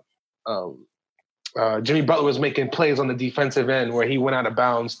 Jimmy Butler was making plays on the defensive end where he went out of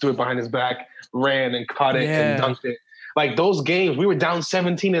bounds, threw it behind his back, ran and caught it and dunked it. Like those games, we were down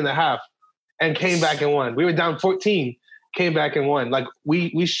 17 and a half and came back and won. We were down 14, came back and won. Like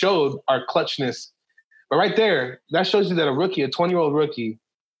we showed our clutchness. But right there, that shows you that a 20-year-old rookie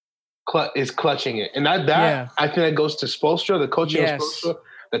is clutching it. And I think that goes to Spoelstra, the coaching of Spoelstra,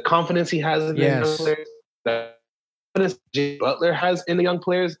 the confidence he has in the young players, the confidence Jimmy Butler has in the young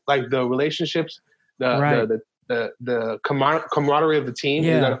players, like the relationships, the camaraderie of the team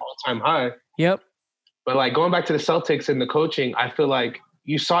is at an all-time high. Yep. But like going back to the Celtics and the coaching, I feel like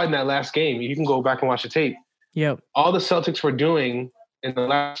you saw it in that last game. You can go back and watch the tape. Yep. All the Celtics were doing in the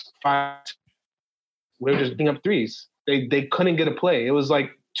last 5, we were just picking up threes. They couldn't get a play. It was like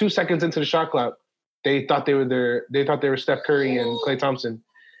 2 seconds into the shot clock, they thought they were Steph Curry and Klay Thompson,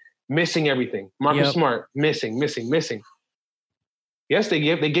 missing everything. Marcus Smart missing. Yes, they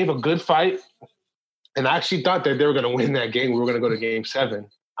gave a good fight, and I actually thought that they were going to win that game. We were going to go to Game 7.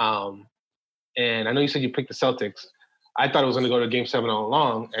 And I know you said you picked the Celtics. I thought it was going to go to Game 7 all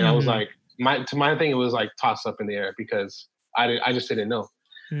along, and I was like, my thing, it was like toss up in the air because I just didn't know.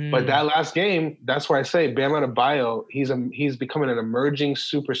 But that last game, that's where I say Bam Adebayo, he's becoming an emerging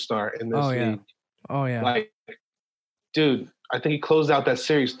superstar in this league. Oh yeah. Like, dude, I think he closed out that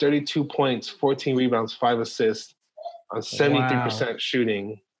series 32 points, 14 rebounds, 5 assists on 73%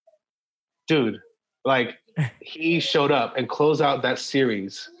 shooting. Dude, like he showed up and closed out that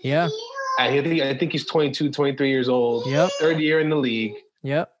series. Yeah. I think he's 22, 23 years old. Yep. Third year in the league.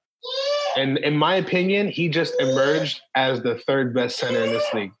 Yep. And in my opinion, he just emerged as the third best center in this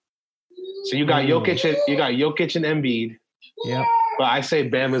league. So you got Jokic and Embiid. Yep. But I say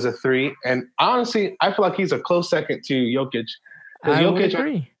Bam is a 3. And honestly, I feel like he's a close second to Jokic. I would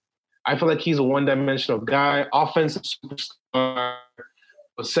agree. I feel like he's a one-dimensional guy, offensive superstar,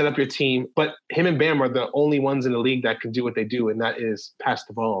 will set up your team. But him and Bam are the only ones in the league that can do what they do, and that is pass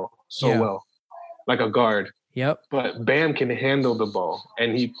the ball well, like a guard. Yep. But Bam can handle the ball,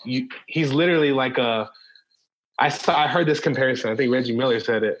 and he's literally like I heard this comparison. I think Reggie Miller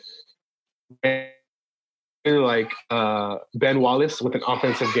said it. Like Ben Wallace with an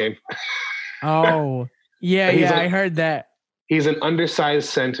offensive game. Oh, yeah, I heard that. He's an undersized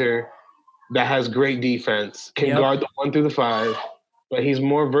center that has great defense, can guard the 1 through the 5, but he's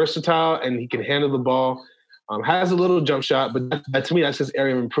more versatile and he can handle the ball. Has a little jump shot, but that, to me, that's his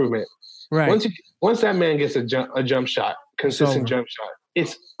area of improvement. Right. Once that man gets a jump shot, consistent jump shot,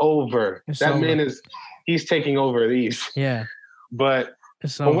 it's over. Man he's taking over these. Yeah. But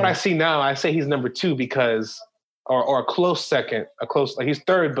what I see now, I say he's number 2 because, or a close second, like he's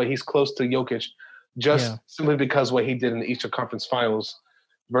third, but he's close to Jokic, simply because what he did in the Eastern Conference Finals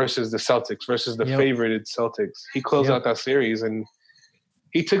versus the Celtics, versus the favorited Celtics. He closed out that series and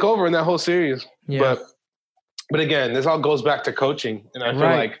he took over in that whole series. Yeah. But again, this all goes back to coaching, and I feel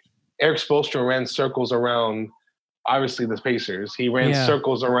like Eric Spoelstra ran circles around, obviously, the Pacers. He ran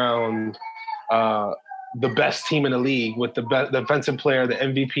circles around the best team in the league with the best defensive player, the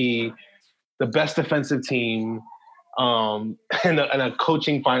MVP, the best defensive team, and a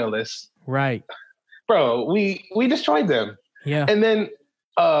coaching finalist. Right. bro, we destroyed them. Yeah. And then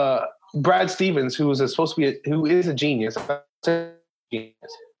Brad Stevens, who is a genius, he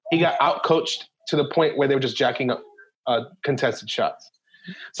got out coached to the point where they were just jacking up contested shots.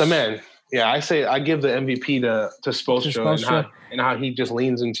 So man, yeah, I give the MVP to Spoelstra and how he just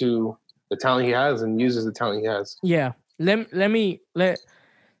leans into the talent he has and uses the talent he has. Yeah.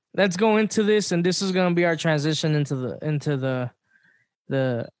 Let's go into this, and this is gonna be our transition into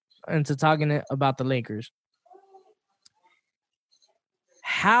talking about the Lakers.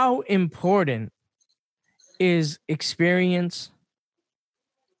 How important is experience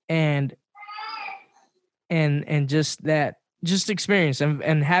and just experience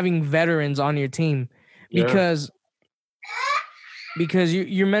and having veterans on your team? Because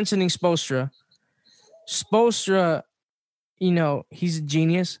you're mentioning Spoelstra. Spoelstra, he's a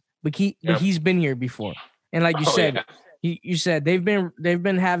genius, but he's been here before. And like you said, you said they've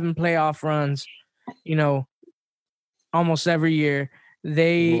been having playoff runs, almost every year.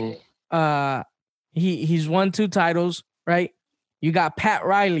 They he's won 2 titles, right? You got Pat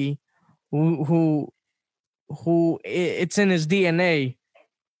Riley, who it's in his DNA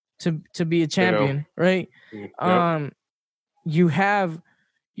to be a champion, right? You have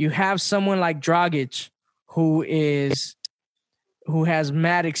someone like Dragic who has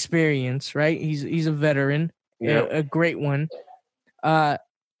mad experience, right? He's a veteran, a great one.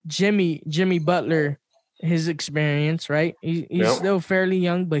 Jimmy Butler, his experience, right? He's still fairly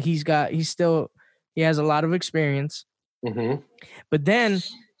young, but he has a lot of experience. But then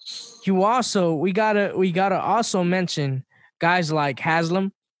we gotta also mention guys like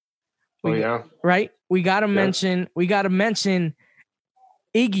Haslam. Right? We gotta mention Iggy.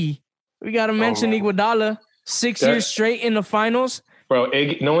 We gotta mention Iguodala. 6 years straight in the finals. Bro,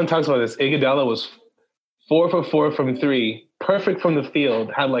 no one talks about this. Iguodala was 4 for 4 from 3, perfect from the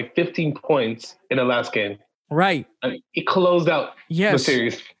field, had like 15 points in the last game. Right. He closed out the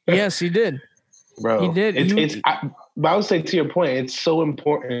series. Yes, he did. Bro, he did. I would say, to your point, it's so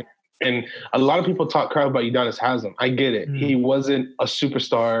important. And a lot of people talk crap about Udonis Haslem. I get it. He wasn't a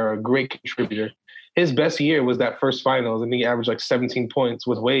superstar or a great contributor. His best year was that first finals, and he averaged like 17 points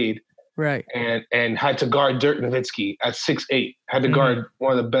with Wade. Right. And had to guard Dirk Nowitzki at 6'8". Had to guard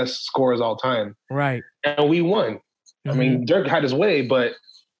one of the best scorers all time. Right. And we won. I mean, Dirk had his way, but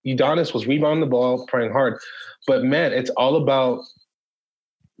Udonis was rebounding the ball, playing hard. But man, it's all about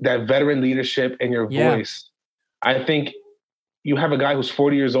that veteran leadership and your voice. I think you have a guy who's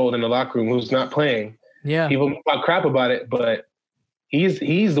 40 years old in the locker room who's not playing. Yeah. People talk crap about it, but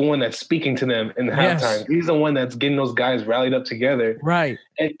he's the one that's speaking to them in the halftime. He's the one that's getting those guys rallied up together. Right.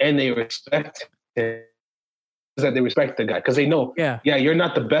 And they respect him. That they respect the guy because they know, you're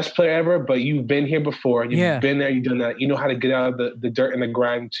not the best player ever, but you've been here before. You've been there, you've done that. You know how to get out of the dirt and the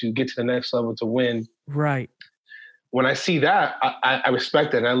grime to get to the next level to win. Right. When I see that, I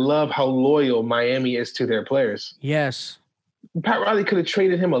respect it. And I love how loyal Miami is to their players. Yes. Pat Riley could have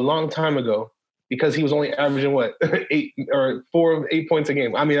traded him a long time ago because he was only averaging 4 of 8 points a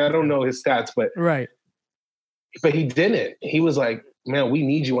game. I mean, I don't know his stats, but but he didn't. He was like, man, we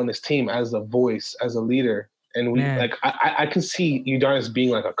need you on this team as a voice, as a leader. And we I can see Udonis being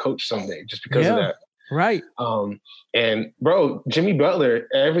like a coach someday just because of that. Right. And bro, Jimmy Butler,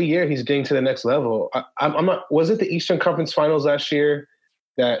 every year he's getting to the next level. I'm not. Was it the Eastern Conference Finals last year?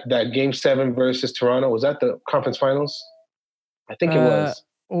 That Game 7 versus Toronto, was that the conference finals? I think it was.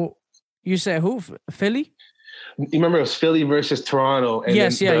 Oh, you said who? Philly? You remember it was Philly versus Toronto? And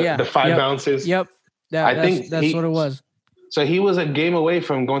the 5 bounces. Yep. I think that's what it was. So he was a game away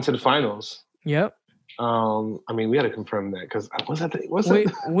from going to the finals. Yep. I mean, we had to confirm that because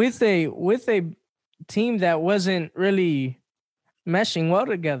with a team that wasn't really meshing well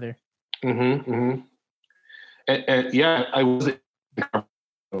together. And yeah, I was.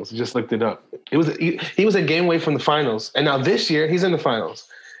 Just looked it up. He was a game away from the finals, and now this year he's in the finals.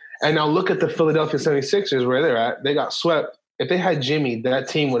 And now look at the Philadelphia 76ers where they're at. They got swept. If they had Jimmy, that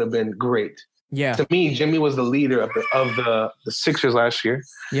team would have been great. Yeah. To me, Jimmy was the leader of the Sixers last year.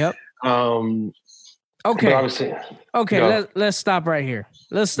 Yep. Okay. Let's stop right here.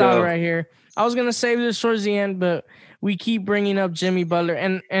 Right here. I was gonna save this towards the end, but we keep bringing up Jimmy Butler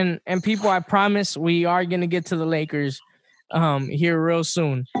and people. I promise we are gonna get to the Lakers here real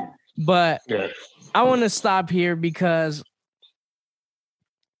soon. But I want to stop here because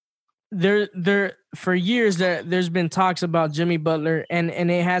there for years there's been talks about Jimmy Butler and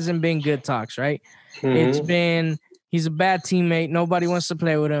it hasn't been good talks, right? It's been he's a bad teammate. Nobody wants to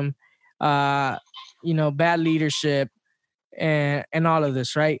play with him. Bad leadership and all of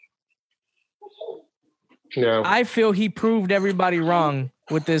this, right? Yeah. I feel he proved everybody wrong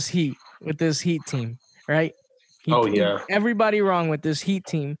with this Heat team. right? He proved everybody wrong with this Heat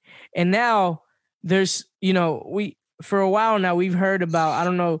team. And now there's, for a while now, we've heard about, I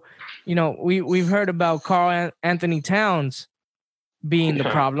don't know, we've heard about Karl Anthony Towns being the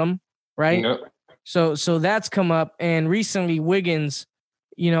problem, right? Yep. So that's come up. And recently Wiggins,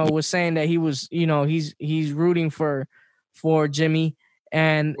 was saying that he was, he's rooting for Jimmy.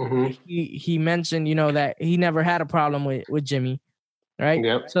 And he mentioned, that he never had a problem with Jimmy. Right.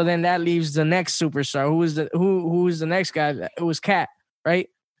 Yep. So then that leaves the next superstar. Who was the next guy? It was Cat, right?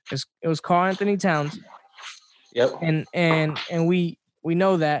 It was Karl Anthony Towns. Yep. And we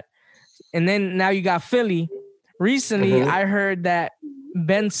know that. And then now you got Philly. Recently, I heard that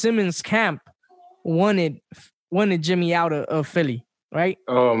Ben Simmons' camp wanted Jimmy out of Philly, right?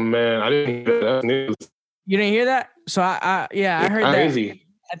 Oh man, I didn't hear that news. You didn't hear that? So I heard that. Crazy.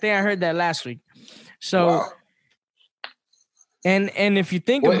 I think I heard that last week. So. Wow. And if you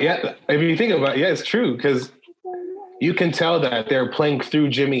think about it, it's true, because you can tell that they're playing through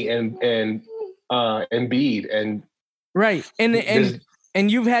Jimmy and Embiid and right. And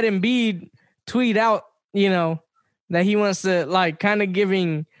you've had Embiid tweet out, that he wants to, like, kind of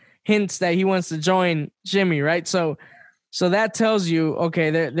giving hints that he wants to join Jimmy, right? So that tells you, okay,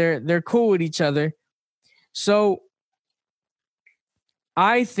 they're cool with each other. So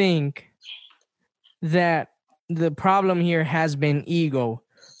I think that the problem here has been ego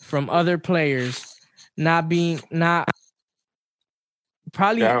from other players not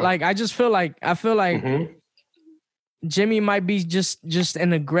probably like, I feel like Jimmy might be just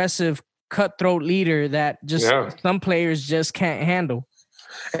an aggressive cutthroat leader that some players just can't handle.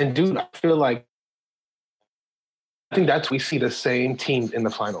 And dude, I feel like, I think we see the same teams in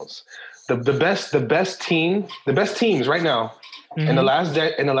the finals. The best teams right now in the last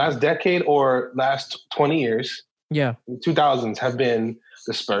decade or last 20 years, the 2000s, have been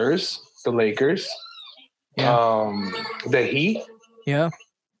the Spurs, the Lakers, the Heat,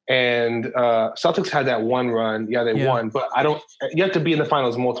 and Celtics had that one run. They won, but you have to be in the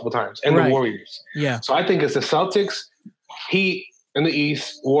finals multiple times, and the Warriors. So I think it's the Celtics, Heat in the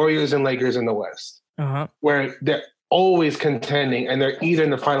East, Warriors and Lakers in the West, where they're always contending, and they're either in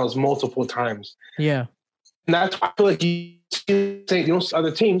the finals multiple times. And that's why I feel like you see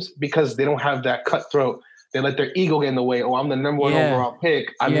other teams, because they don't have that cutthroat. They let their ego get in the way. Oh, I'm the number one overall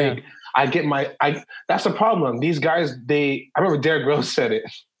pick. That's the problem. These guys, I remember Derrick Rose said it.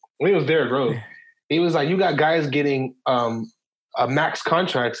 When it was Derrick Rose, he was like, you got guys getting max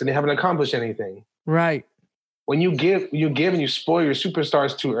contracts and they haven't accomplished anything. Right. When you give and you spoil your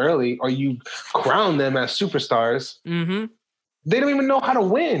superstars too early, or you crown them as superstars, they don't even know how to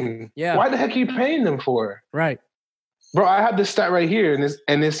win. Why the heck are you paying them for? Right. Bro, I have this stat right here,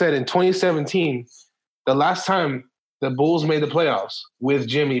 and it said in 2017, the last time the Bulls made the playoffs with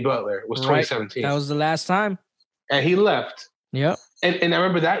Jimmy Butler was 2017. That was the last time. And he left. Yep. And I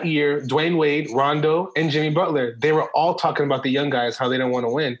remember that year, Dwayne Wade, Rondo, and Jimmy Butler, they were all talking about the young guys, how they didn't want to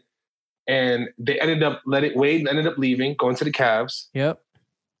win. And they ended up Wade ended up leaving, going to the Cavs. Yep.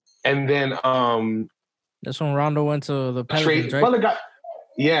 And then that's when Rondo went to the Pelicans, right? Butler got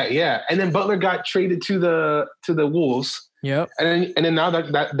and then Butler got traded to the Wolves. Yep. And then now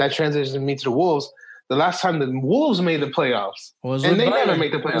that transitioned me to the Wolves. The last time the Wolves made the playoffs, and they never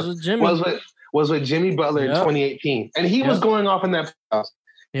made the playoffs, was with Jimmy Butler in 2018, and he was going off in that playoffs.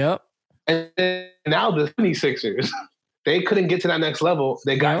 Yep. And then now the 76ers, they couldn't get to that next level.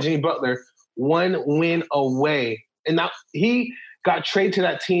 They got Jimmy Butler one win away, and now he got traded to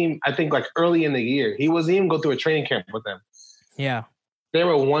that team. I think like early in the year, he wasn't even go through a training camp with them. Yeah, they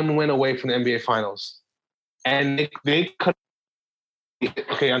were one win away from the NBA Finals, and they could.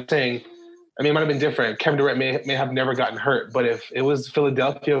 Okay, I'm saying. I mean, it might have been different. Kevin Durant may have never gotten hurt, but if it was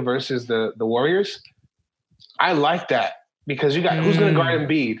Philadelphia versus the Warriors, I like that, because you got who's going to guard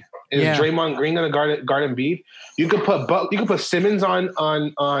Embiid? Is Draymond Green going to guard Embiid? You could put Simmons on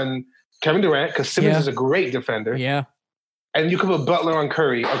Kevin Durant, because Simmons is a great defender. Yeah, and you could put Butler on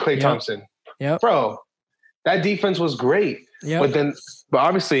Curry or Klay Thompson. Yeah, bro, that defense was great. Yeah, but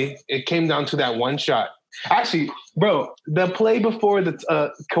obviously it came down to that one shot. Actually, bro, the play before the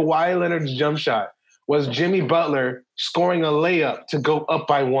Kawhi Leonard's jump shot was Jimmy Butler scoring a layup to go up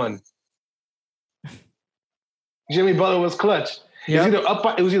by one. Jimmy Butler was clutch. Yep.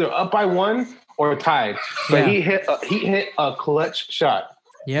 It was either up by one or tied. But he hit a clutch shot.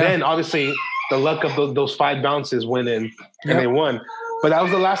 Yeah. Then obviously the luck of those 5 bounces went in and they won. But that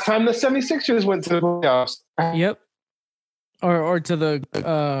was the last time the 76ers went to the playoffs. Yep. Or to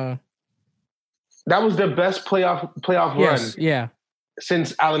the that was the best playoff run. Yeah.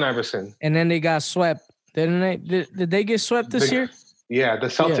 Since Allen Iverson. And then they got swept, didn't they? Did they get swept this year? Yeah, the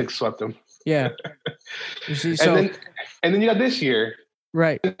Celtics swept them. Yeah. You see, and then you got this year.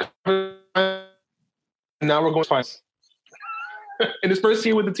 Right. Now we're going to finals in his first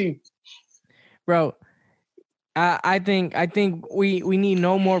year with the team. Bro, I think we need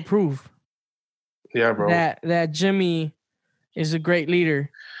no more proof. Yeah, bro. That Jimmy is a great leader.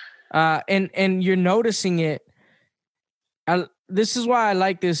 And you're noticing it. This is why I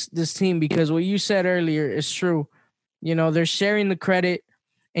like this team, because what you said earlier is true. You know, they're sharing the credit,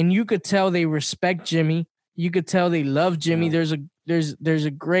 and you could tell they respect Jimmy. You could tell they love Jimmy. Yeah. There's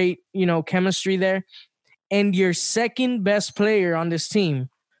a great, chemistry there. And your second best player on this team,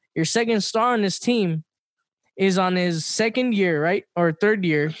 your second star on this team, is on his second year, right? Or third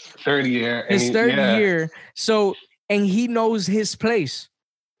year. Third year. His third year. So, and he knows his place.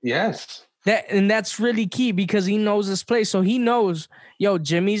 Yes. That's really key, because he knows his place. So he knows,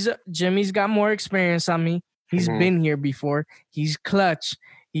 Jimmy's got more experience on me. He's been here before. He's clutch.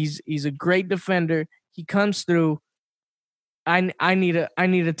 He's a great defender. He comes through. I need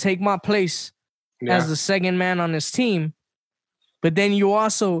to take my place as the second man on this team. But then you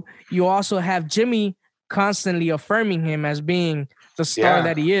also have Jimmy constantly affirming him as being the star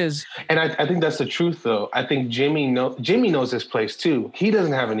that he is. And I think that's the truth, though. I think Jimmy knows his place too. He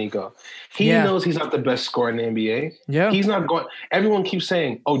doesn't have an ego. He knows he's not the best scorer in the NBA. Yeah. He's not going. Everyone keeps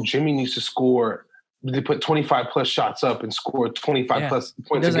saying, "Oh, Jimmy needs to score. They put 25 plus shots up and score 25 plus points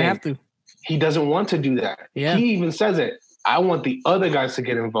a game." He doesn't have to. He doesn't want to do that. Yeah. He even says it. I want the other guys to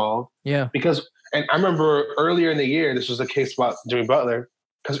get involved. Yeah. Because, and I remember earlier in the year, this was the case about Jimmy Butler.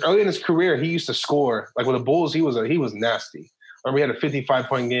 Because early in his career, he used to score. Like with the Bulls, he was nasty. Or we had a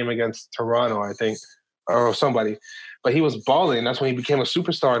 55-point game against Toronto, I think, or somebody. But he was balling. That's when he became a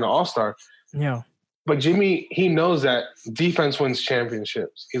superstar and an all-star. Yeah. But Jimmy, he knows that defense wins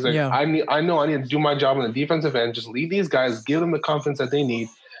championships. He's like, I know I need to do my job on the defensive end. Just lead these guys, give them the confidence that they need.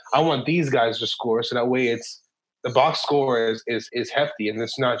 I want these guys to score, so that way it's the box score is hefty and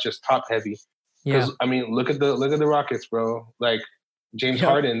it's not just top heavy. Because I mean, look at the Rockets, bro. Like James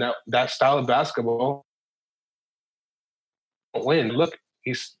Harden, that style of basketball won't win. Look,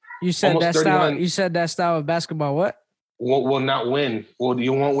 he's you said that 39. Style. You said that style of basketball. What? Will not win. Well,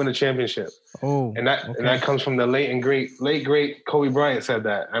 you won't win a championship. Oh, and that comes from the late great Kobe Bryant said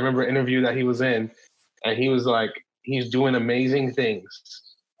that. I remember an interview that he was in, and he was like, he's doing amazing things.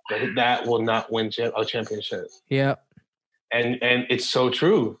 That will not win a championship. Yeah. And it's so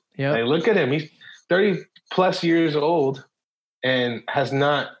true. Yeah. Like, look at him. He's 30 plus years old and has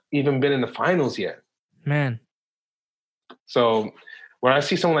not even been in the finals yet. Man. So when I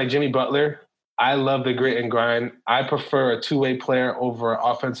see someone like Jimmy Butler, I love the grit and grind. I prefer a two-way player over an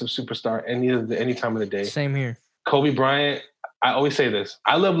offensive superstar any time of the day. Same here. Kobe Bryant, I always say this.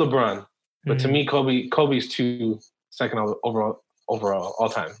 I love LeBron, but to me, Kobe's second overall all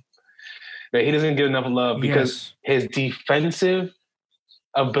time. That he doesn't get enough love because his defensive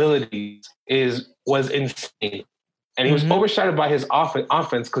ability was insane, and he was overshadowed by his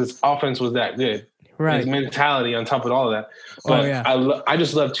offense because his offense was that good. Right. His mentality on top of all of that. But I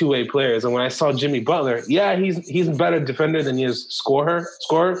just love two-way players, and when I saw Jimmy Butler, he's a better defender than he is scorer,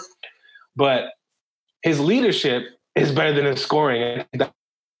 but his leadership is better than his scoring.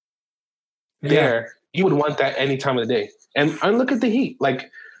 There, you would want that any time of the day. And look at the Heat. Like,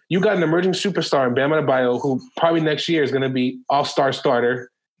 you got an emerging superstar in Bam Adebayo, who probably next year is going to be all-star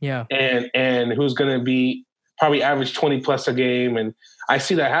starter. Yeah. And who's going to be probably average 20 plus a game. And I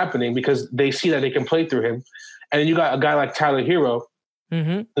see that happening because they see that they can play through him. And then you got a guy like Tyler Hero,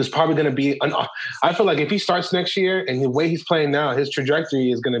 who's probably going to be I feel like if he starts next year and the way he's playing now, his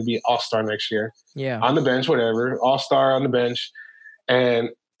trajectory is going to be all-star next year. Yeah. On the bench, whatever, all-star on the bench. And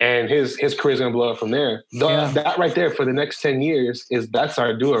his career is going to blow up from there. That right there for the next 10 years that's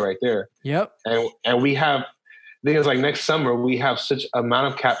our duo right there. Yep. And we have, I think it's like next summer, we have such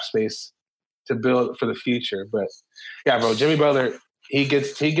amount of cap space to build for the future. But yeah, bro, Jimmy Butler, he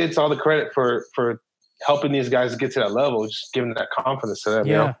gets all the credit for helping these guys get to that level, just giving that confidence to them.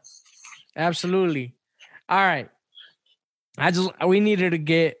 Yeah, you know? Absolutely. All right. We needed to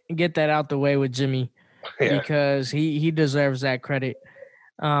get that out the way with Jimmy because he deserves that credit.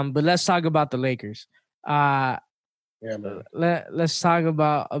 But let's talk about the Lakers. Let's talk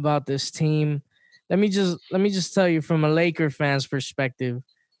about this team. Let me just tell you from a Laker fan's perspective.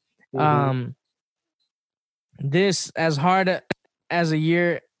 This, as hard as a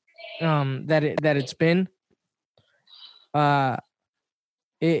year that it's been,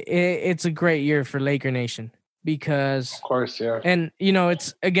 it's a great year for Laker Nation because, of course, yeah. And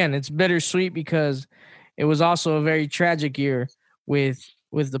it's bittersweet because it was also a very tragic year with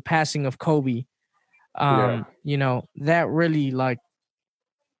the passing of Kobe. That really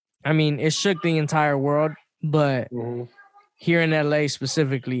I mean, it shook the entire world, but here in LA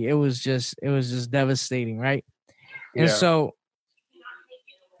specifically, it was just devastating, right? And so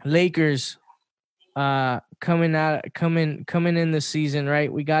Lakers coming in the season,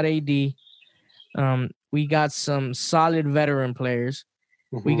 right? We got AD. We got some solid veteran players.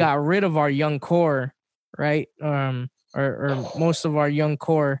 We got rid of our young core, right? Or most of our young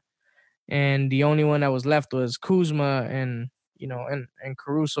core, and the only one that was left was Kuzma and and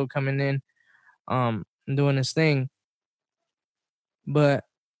Caruso coming in, and doing his thing. But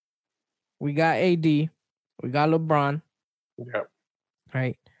we got AD, we got LeBron,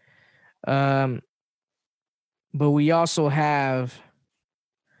 right? But we also have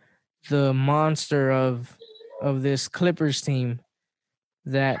the monster of this Clippers team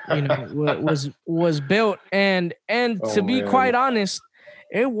that was built, and to be quite honest,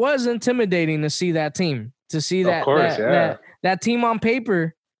 it was intimidating to see that team, to see that team on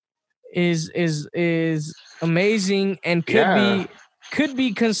paper is amazing and could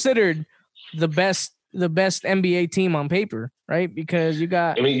be considered the best NBA team on paper, right? Because you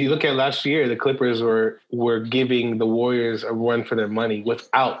got, I mean, you look at last year, the Clippers were giving the Warriors a run for their money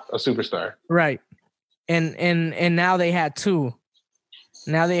without a superstar. Right. And now they had two.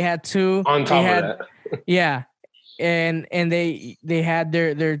 Now they had two. On top of that. Yeah. And they had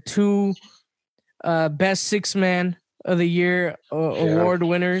their two best six man of the year award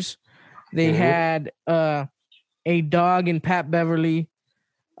winners. They had a dog in Pat Beverly.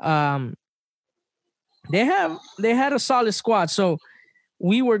 They had a solid squad. So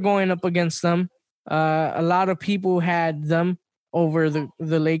we were going up against them. A lot of people had them over the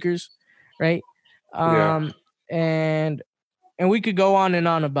Lakers, right? And we could go on and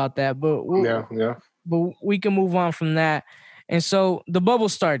on about that, but but we can move on from that. And so the bubble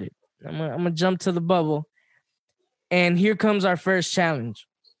started. I'm gonna jump to the bubble, and here comes our first challenge.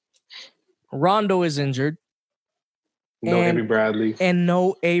 Rondo is injured. Avery Bradley. And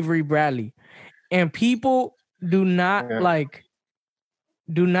no Avery Bradley. And people do not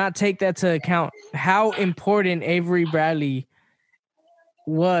take that to account, how important Avery Bradley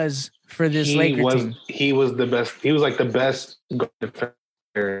was for this Laker team. He was the best. He was like the best guard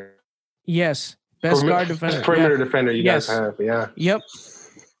defender. Yes. Best guard defender. Perimeter defender you guys have. Yeah. Yep.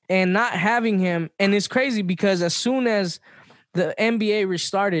 And not having him, and it's crazy because as soon as the NBA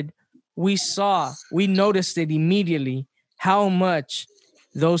restarted, we noticed it immediately how much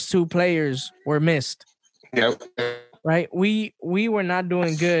those two players were missed. Yep. Right? We were not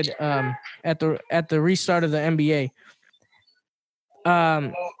doing good at the restart of the NBA.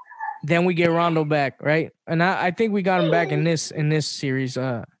 Then we get Rondo back, right? And I think we got him back in this series,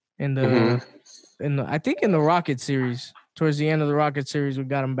 in the Rocket series. Towards the end of the Rocket series, we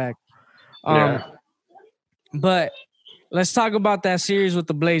got him back. But let's talk about that series with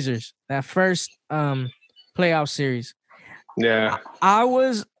the Blazers, that first playoff series. Yeah.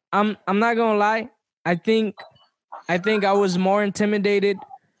 I'm not gonna lie. I think I was more intimidated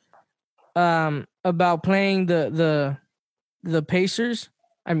about playing the Pacers.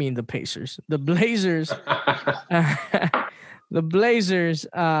 I mean the Pacers. The Blazers. The Blazers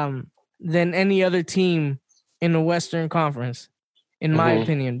than any other team in the Western Conference, in my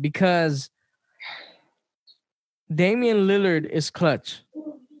opinion, because Damian Lillard is clutch.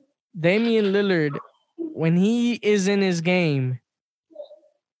 Damian Lillard, when he is in his game,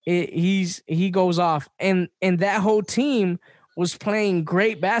 he goes off, and that whole team was playing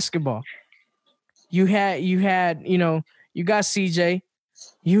great basketball. You got CJ,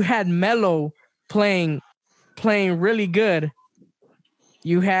 you had Melo playing really good.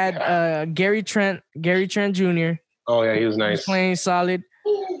 You had Gary Trent Jr. Oh yeah, he was nice. Playing solid.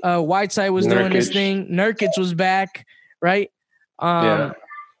 Whiteside was doing his thing. Nurkic was back, right? So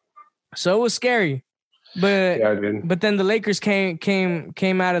it was scary. But then the Lakers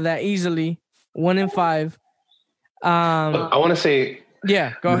came out of that easily, 1-5. I want to say,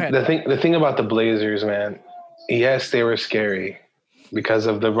 go ahead. The thing about the Blazers, man, yes, they were scary because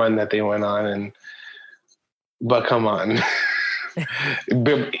of the run that they went on, but come on.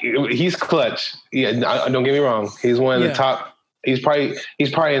 He's clutch. Yeah, don't get me wrong. He's one of the top. He's probably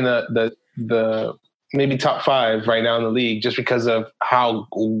in the maybe top 5 right now in the league just because of how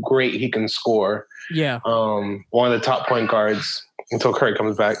great he can score. Yeah. One of the top point guards until Curry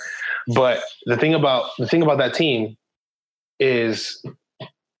comes back. But the thing about that team is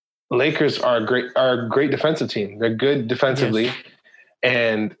Lakers are a great defensive team. They're good defensively,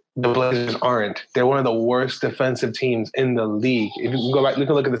 and the Blazers aren't. They're one of the worst defensive teams in the league. If you can go back, you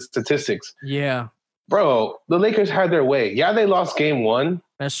can look at the statistics. Yeah. Bro, the Lakers had their way. Yeah, they lost game 1.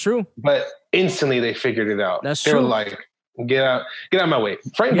 That's true. But instantly they figured it out. That's true. They were like, Get out of my way.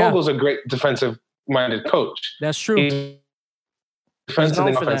 Frank Vogel's a great defensive-minded coach. That's true. He's defensive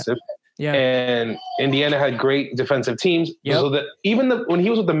and offensive. Yeah. And Indiana had great defensive teams. Yep. So that even when he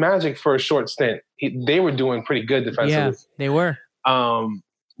was with the Magic for a short stint, they were doing pretty good defensively. Yeah, they were.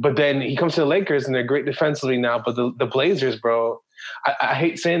 But then he comes to the Lakers and they're great defensively now. But the Blazers, bro, I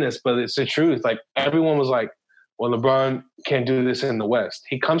hate saying this, but it's the truth. Like everyone was like, well, LeBron can't do this in the West.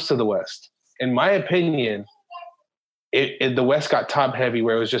 He comes to the West. In my opinion, the West got top heavy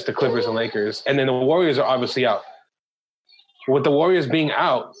where it was just the Clippers and Lakers. And then the Warriors are obviously out. With the Warriors being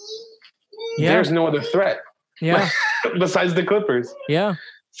out, there's no other threat besides the Clippers. Yeah.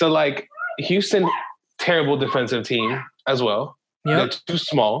 So like Houston, terrible defensive team as well. Yeah. They're too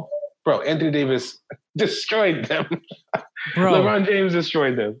small. Bro, Anthony Davis destroyed them. Bro. LeBron James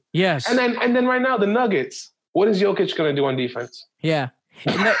destroyed them. Yes. And then right now the Nuggets. What is Jokic going to do on defense? Yeah.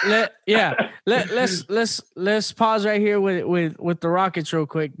 Let's pause right here with the Rockets real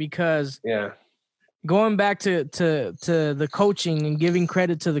quick because going back to the coaching and giving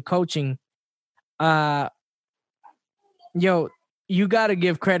credit to the coaching, you got to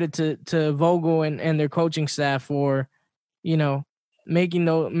give credit to Vogel and their coaching staff for, making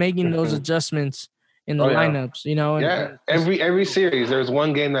those adjustments in the lineups, And, every series, there was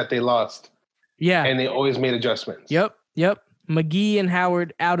one game that they lost. Yeah. And they always made adjustments. Yep. McGee and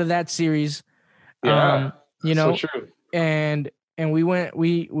Howard out of that series. Yeah. So true. And we went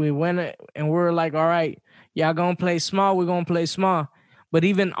and we're like, all right, y'all gonna play small, we're gonna play small. But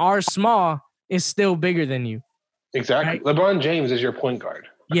even our small is still bigger than you. Exactly. Right? LeBron James is your point guard.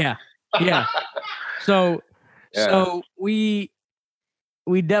 Yeah. So we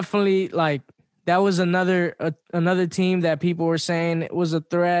definitely like that was another team that people were saying it was a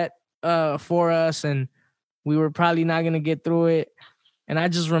threat for us, and we were probably not gonna get through it. And I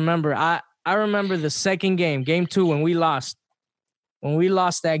just remember I remember the second game, game 2, when we lost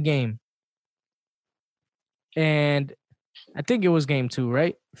that game. And I think it was game 2,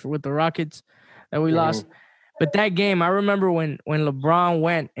 right? With the Rockets that we lost. But that game, I remember when LeBron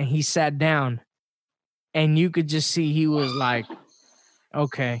went and he sat down and you could just see he was like,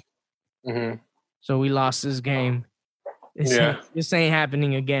 okay, so we lost this game. This ain't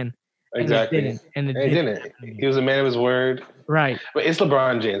happening again. Exactly. And it didn't. He was a man of his word. Right. But it's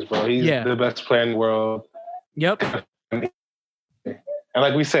LeBron James, bro. He's the best player in the world. Yep. And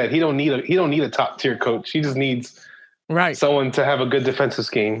like we said, he don't need a top tier coach. He just needs someone to have a good defensive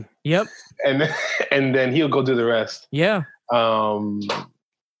scheme. Yep. And then he'll go do the rest. Yeah.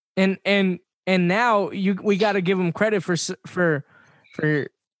 And now we got to give him credit for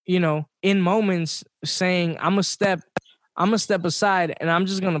in moments saying I'm gonna step aside and I'm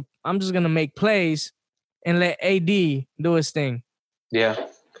just gonna make plays and let AD do his thing. Yeah.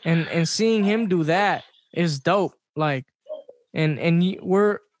 And seeing him do that is dope. Like, and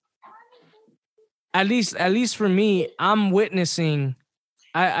we're at least for me, I'm witnessing.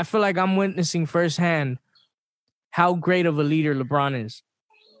 I feel like I'm witnessing firsthand how great of a leader LeBron is.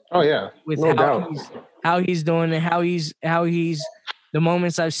 Oh yeah, with how he's doing it, how he's the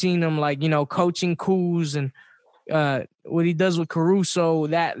moments I've seen him like coaching Kuz and what he does with Caruso,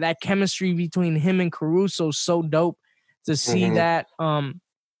 that chemistry between him and Caruso is so dope to see that.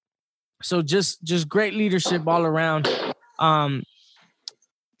 So just great leadership all around. The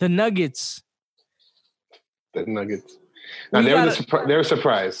Nuggets. Now they were a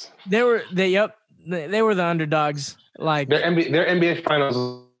surprise. They were the underdogs. Like their NBA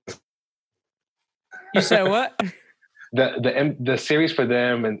finals. You said what? The series for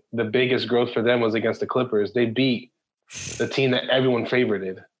them and the biggest growth for them was against the Clippers. They beat the team that everyone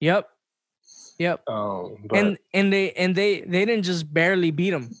favorited. Yep. And they didn't just barely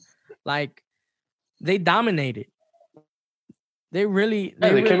beat them, like they dominated. They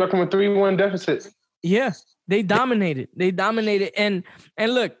came back from a 3-1 deficit. Yeah, they dominated. And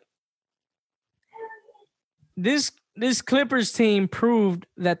look, this Clippers team proved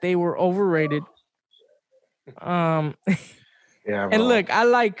that they were overrated. Yeah, and look,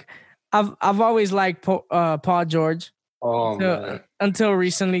 I've always liked Paul George. Until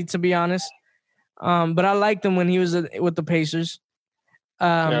recently, to be honest. But I liked him when he was with the Pacers.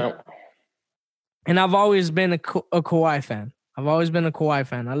 And I've always been a Kawhi fan. I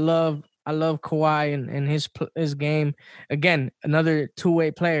love Kawhi and his game. Again, another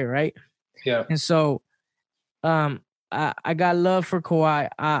two-way player, right? Yeah. And so, I got love for Kawhi.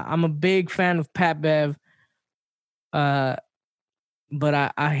 I'm a big fan of Pat Bev. But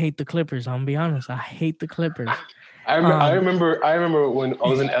I hate the Clippers. I'm gonna be honest. I hate the Clippers. I remember when I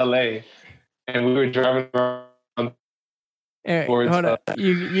was in LA and we were driving around Hold up.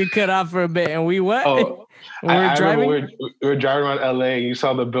 You cut off for a bit, and we what? Oh, we're driving. Remember we were driving around LA. And you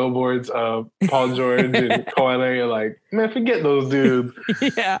saw the billboards of Paul George and Kawhi Leonard. You're like, man, forget those dudes.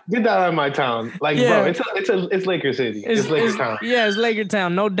 Yeah, get that out of my town. Like, bro, it's Laker City. It's Laker town. Yeah, it's Laker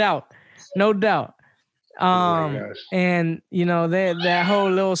town. No doubt. Oh my gosh. And that whole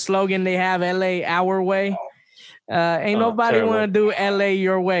little slogan they have, LA our way. Ain't nobody want to do LA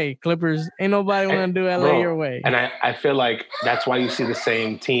your way, Clippers. Ain't nobody want to do LA your way. And I feel like that's why you see the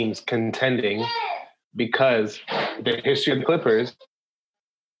same teams contending, because the history of the Clippers,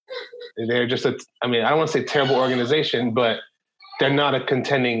 they're just I don't want to say terrible organization, but they're not a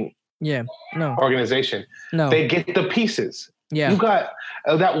contending organization. No. They get the pieces. Yeah. You got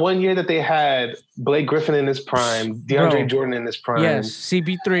that one year that they had Blake Griffin in his prime, DeAndre Jordan in his prime. Yes,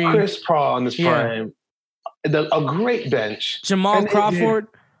 CP3. Chris Paul in his prime. A great bench. Jamal Crawford.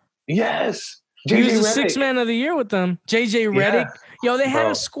 Yes. He was the sixth man of the year with them. JJ Redick. Yo, they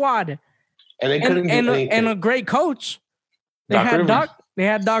had a squad. And they couldn't do anything. And a great coach. They had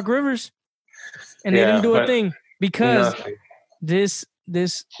Doc Rivers. And they didn't do a thing. Because this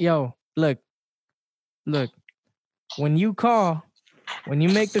look. When you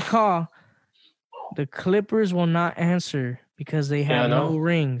make the call, the Clippers will not answer because they have no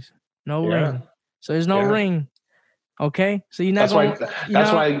rings. No ring. So there's no ring. Okay? So you're not going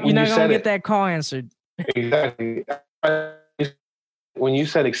to get that call answered. Exactly. When you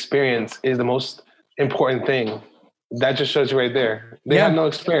said experience is the most important thing, that just shows you right there. They have no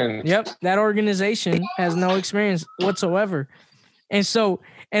experience. Yep. That organization has no experience whatsoever. And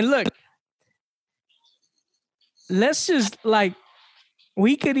look, let's just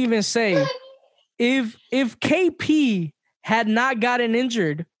we could even say if KP had not gotten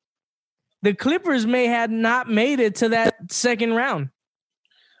injured, the Clippers may have not made it to that second round.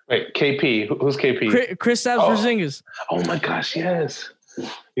 Wait, KP. Who's KP? Kristaps Porzingis. Oh my gosh, yes.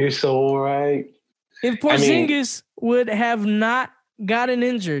 You're so right. If Porzingis would have not gotten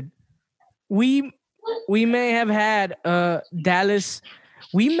injured, we may have had Dallas.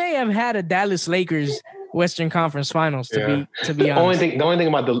 We may have had a Dallas Lakers Western Conference Finals to be honest. The only thing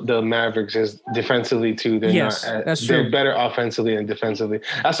about the Mavericks is defensively too. That's true. They're better offensively and defensively.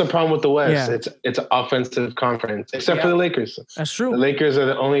 That's the problem with the West. Yeah. It's an offensive conference, except for the Lakers. That's true. The Lakers are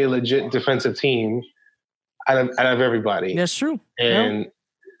the only legit defensive team out of everybody. That's true. And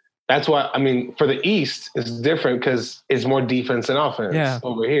that's why for the East it's different because it's more defense and offense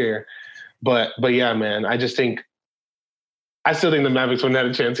over here. But yeah, man, I still think the Mavericks wouldn't have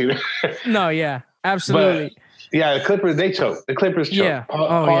a chance either. No, yeah. Absolutely. But, the Clippers, they choke. The Clippers choke. Yeah.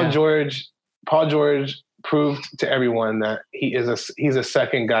 Paul George proved to everyone that he's a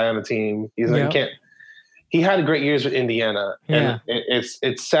second guy on the team. He had great years with Indiana. Yeah. And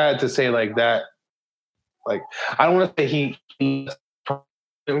it's sad to say like that. Like, I don't want to say he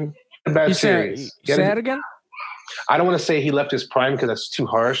a bad series. Say that again? I don't want to say he left his prime because that's too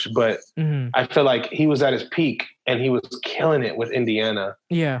harsh, but I feel like he was at his peak and he was killing it with Indiana.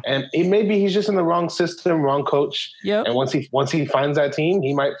 Yeah. And maybe he's just in the wrong system, wrong coach. Yeah. And once he finds that team,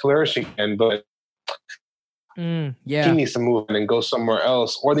 he might flourish again. But he needs to move and go somewhere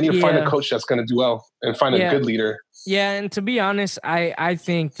else. Or they need to find a coach that's going to do well and find a good leader. Yeah, and to be honest, I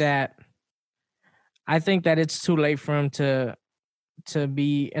think that it's too late for him to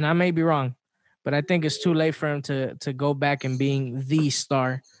be, and I may be wrong, but I think it's too late for him to go back and being the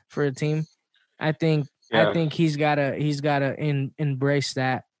star for a team. I think he's gotta embrace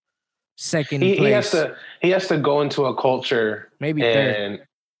that second place. He has to go into a culture, maybe third.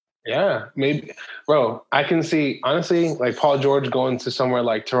 Yeah, maybe, bro. I can see honestly, like Paul George going to somewhere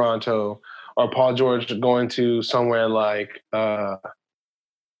like Toronto, or Paul George going to somewhere like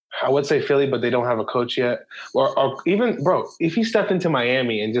I would say Philly, but they don't have a coach yet. Or even, bro, if he stepped into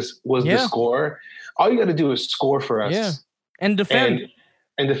Miami and just was the scorer, all you got to do is score for us. Yeah. And defend.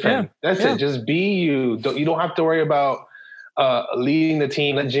 And defend. That's it. Just be you. You don't have to worry about leading the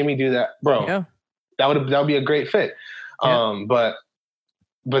team. Let Jimmy do that. Bro, that would be a great fit. Yeah. But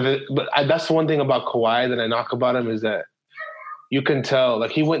that's one thing about Kawhi that I knock about him is that you can tell,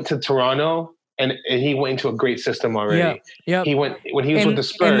 like, he went to Toronto and he went into a great system already. Yeah. He went when he was with the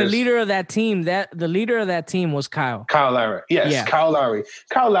Spurs. And the leader of that team was Kyle. Kyle Lowry. Yes, yeah. Kyle Lowry.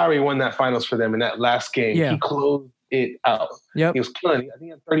 Kyle Lowry won that finals for them in that last game. Yeah. He closed it out. Yep. He was killing. I think he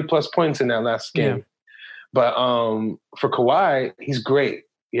had 30 plus points in that last game. Yeah. But for Kawhi, he's great.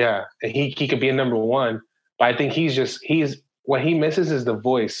 Yeah. And he could be a number one. But I think he's what he misses is the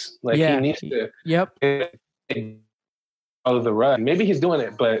voice. Like he needs to follow the run. Maybe he's doing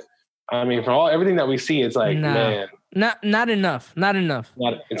it, but I mean, for everything that we see, it's like, man, not enough. It's not enough.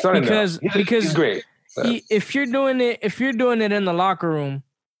 Because he's great. if you're doing it in the locker room,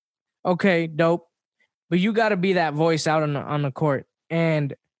 okay, dope. But you got to be that voice out on the court,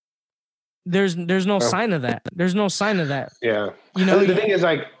 and there's no sign of that. There's no sign of that. Yeah. The thing is,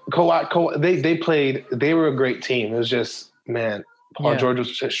 like, Kawhi, they were a great team. It was just, man, Paul George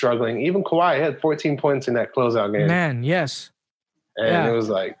was struggling. Even Kawhi had 14 points in that closeout game. Man, yes. And it was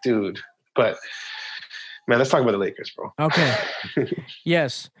like, dude. But, man, let's talk about the Lakers, bro. Okay.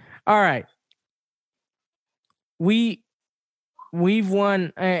 Yes. All right. We've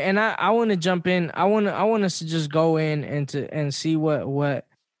won, and I want to jump in. I want us to just go in and see what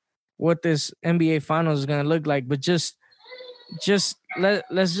this NBA Finals is gonna look like. But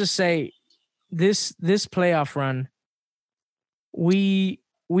let's just say this playoff run, we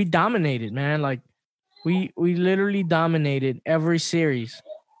dominated, man. Like we literally dominated every series.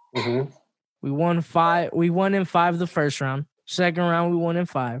 Mm-hmm. We won 5. We won in 5 the first round. Second round, we won in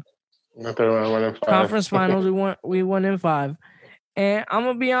 5. Third round, won in 5. Conference Finals, we won in 5. And I'm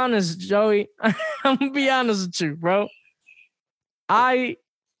gonna be honest, Joey. I'm gonna be honest with you, bro. I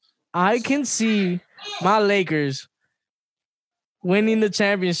can see my Lakers winning the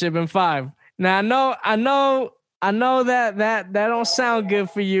championship in 5. Now I know that don't sound good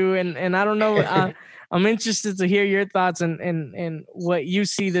for you, and I don't know. I'm interested to hear your thoughts and what you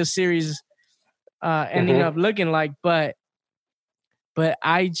see this series ending up looking like. But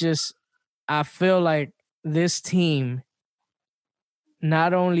I feel like this team,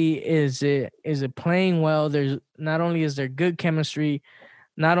 not only is it playing well, there's not only is there good chemistry,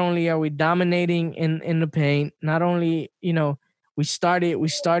 not only are we dominating in the paint, not only, we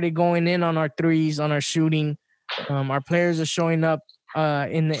started going in on our threes, on our shooting. Our players are showing up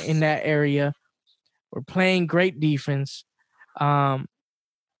in that area. We're playing great defense. AD's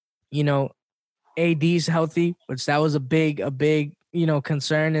healthy, which that was a big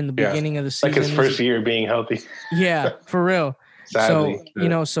concern in the beginning of the season. Like his first year being healthy. Yeah, for real. Sadly.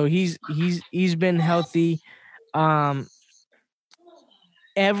 So, so he's been healthy.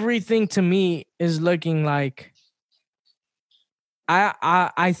 Everything to me is looking like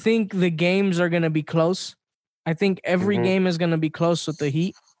I think the games are going to be close. I think every game is going to be close with the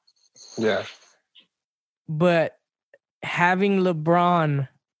Heat. Yeah. But having LeBron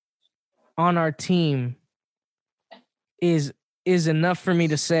on our team is enough for me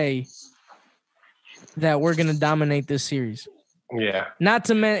to say that we're going to dominate this series. Yeah. Not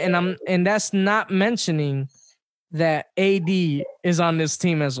to and that's not mentioning that AD is on this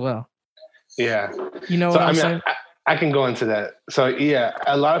team as well. Yeah. You know what I'm saying? I can go into that. So yeah,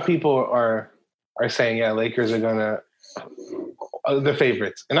 a lot of people are saying, yeah, Lakers are gonna the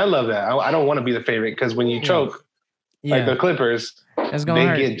favorites, and I love that. I don't want to be the favorite because when you choke, like the Clippers,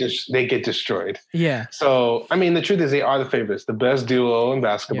 they get destroyed. Yeah. So I mean, the truth is, they are the favorites, the best duo in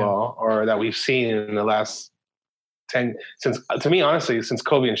basketball, or that we've seen in the last 10 since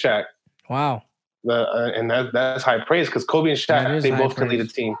Kobe and Shaq. Wow. And that's high praise because Kobe and Shaq, they both can lead a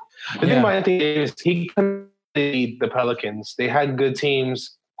team. The thing about Anthony Davis, he couldn't lead the Pelicans. They had good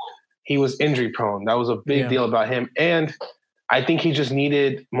teams. He was injury prone. That was a big deal about him. And I think he just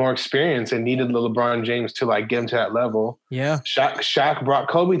needed more experience and needed LeBron James to like get him to that level. Yeah. Shaq brought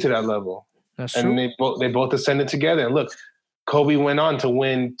Kobe to that level. That's true. And they both ascended together. And look, Kobe went on to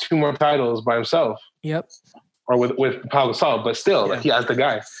win 2 more titles by himself. Yep. Or with Pau Gasol, but still, like, he has the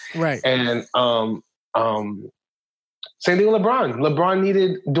guy. Right. And same thing with LeBron. LeBron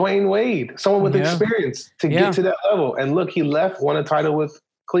needed Dwayne Wade, someone with experience to get to that level. And look, he won a title with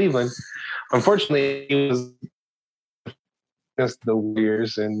Cleveland. Unfortunately, he was just the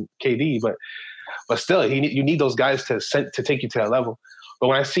Warriors and KD, but still, you need those guys to take you to that level. But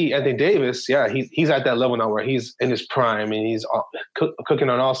when I see Anthony Davis, he's at that level now where he's in his prime and he's cooking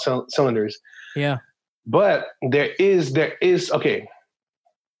on all cylinders. Yeah. But there is okay.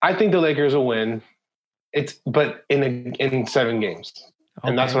 I think the Lakers will win. But in 7 games,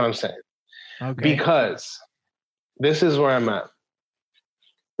 and that's what I'm saying. Okay. Because this is where I'm at.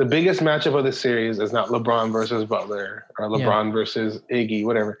 The biggest matchup of the series is not LeBron versus Butler or LeBron versus Iggy,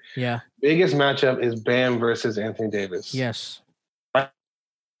 whatever. Yeah. Biggest matchup is Bam versus Anthony Davis. Yes. Right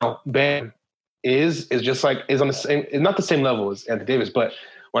now, Bam is on the same, not the same level as Anthony Davis, but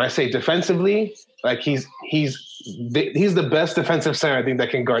when I say defensively, like he's the best defensive center I think that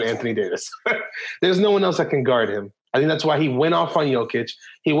can guard Anthony Davis. There's no one else that can guard him. I think that's why he went off on Jokic.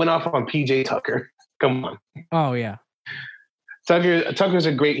 He went off on PJ Tucker. Come on. Oh yeah. Tucker's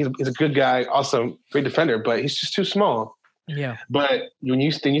he's a good guy, also great defender, but he's just too small. Yeah. But when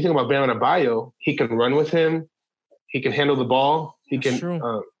you think about Bam Adebayo, he can run with him. He can handle the ball.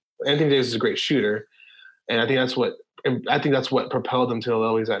 Anthony Davis is a great shooter, and I think that's what propelled him to the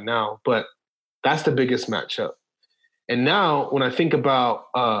level he's at now. But That's the biggest matchup. And now when I think about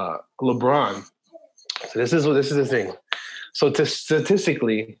LeBron, so this is the thing. So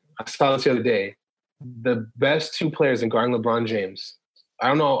statistically, I saw this the other day. The best two players in guarding LeBron James. I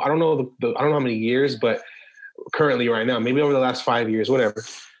don't know how many years, but currently right now, maybe over the last 5 years, whatever.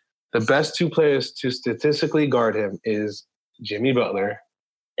 The best two players to statistically guard him is Jimmy Butler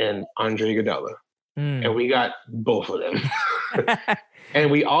and Andre Iguodala. And we got both of them.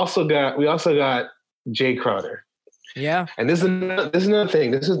 And we also got Jay Crowder. Yeah. And this is another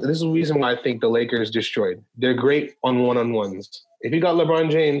thing. This is the reason why I think the Lakers destroyed. They're great on one-on-ones. If you got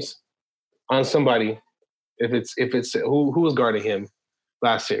LeBron James on somebody, if it's who was guarding him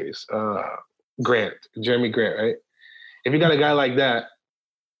last series, Jeremy Grant, right? If you got a guy like that,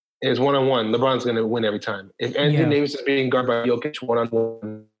 and it's one-on-one, LeBron's going to win every time. If Anthony Davis is being guarded by Jokic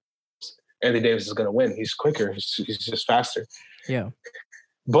one-on-one, Anthony Davis is going to win. He's quicker. He's just faster. Yeah.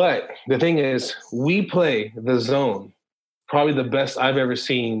 But the thing is, we play the zone, probably the best I've ever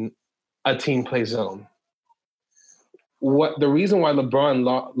seen a team play zone. The reason why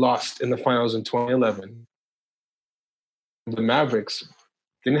LeBron lost in the finals in 2011, the Mavericks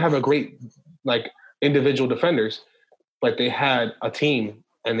didn't have a great individual defenders, but they had a team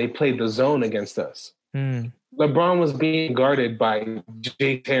and they played the zone against us. LeBron was being guarded by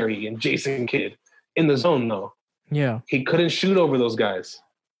Jay Terry and Jason Kidd in the zone, though. Yeah. He couldn't shoot over those guys.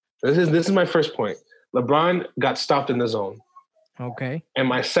 This is my first point. LeBron got stopped in the zone. Okay. And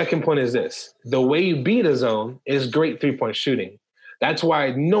my second point is this. The way you beat a zone is great three-point shooting. That's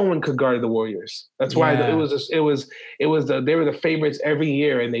why no one could guard the Warriors. That's why they were the favorites every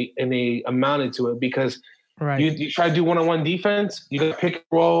year, and they amounted to it because you try to do one-on-one defense, you got to pick and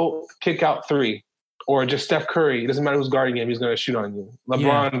roll, kick out three, or just Steph Curry. It doesn't matter who's guarding him; he's going to shoot on you.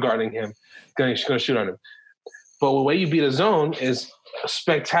 LeBron guarding him, going to shoot on him. But the way you beat a zone is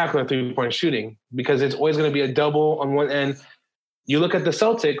spectacular three-point shooting because it's always going to be a double on one end. You look at the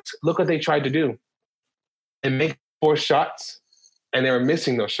Celtics, look what they tried to do. And make 4 shots, and they were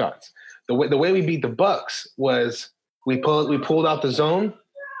missing those shots. The way we beat the Bucks was we pulled out the zone.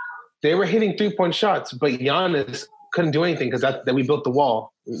 They were hitting 3-point shots, but Giannis couldn't do anything because that we built the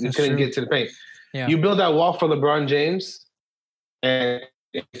wall. We couldn't get to the paint. Yeah. You build that wall for LeBron James, and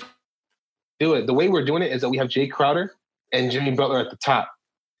do it. The way we're doing it is that we have Jay Crowder and Jimmy Butler at the top.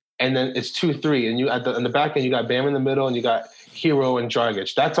 And then it's 2-3. And you on the back end, you got Bam in the middle, and you got Hero and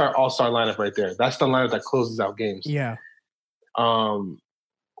Dragic. That's our all-star lineup right there. That's the lineup that closes out games. Yeah. Well,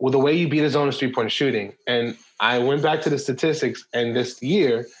 the way you beat a zone is 3-point shooting. And I went back to the statistics, and this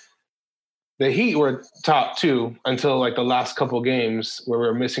year, the Heat were top 2 until the last couple of games where we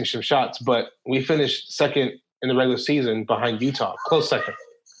were missing some shots. But we finished second in the regular season behind Utah, close second.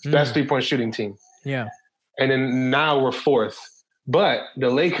 Best 3-point shooting team. Yeah. And then now we're 4th. But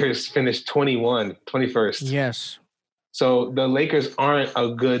the Lakers finished 21st. Yes. So the Lakers aren't a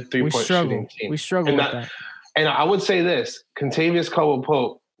good 3-point shooting team. We struggle with that. And I would say this, Kentavious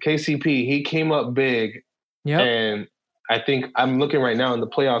Caldwell-Pope, KCP, he came up big. Yeah. And I think I'm looking right now in the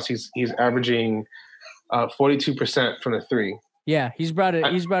playoffs, he's averaging 42% from the 3. Yeah, he's brought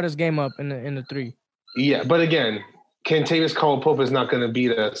his game up in the 3. Yeah, but again, Kentavious Caldwell-Pope is not going to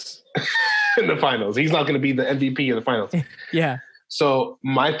beat us in the finals. He's not going to be the MVP of the finals. Yeah. So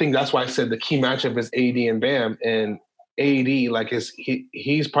my thing, that's why I said the key matchup is AD and Bam. And AD,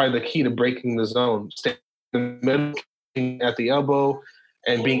 he's probably the key to breaking the zone. Staying in the middle, at the elbow,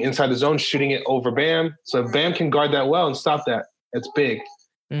 and being inside the zone, shooting it over Bam. So if Bam can guard that well and stop that, that's big.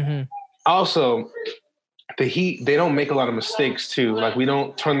 Mm-hmm. Also, the Heat, they don't make a lot of mistakes too. We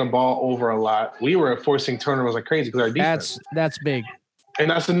don't turn the ball over a lot. We were forcing turnovers like crazy because our defense. That's big.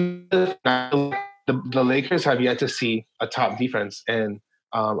 And that's the Lakers have yet to see a top defense. And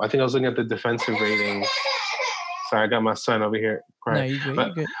I think I was looking at the defensive rating. Sorry, I got my son over here crying.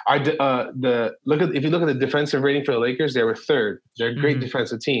 No, you're good. If you look at the defensive rating for the Lakers, they were 3rd. They're a great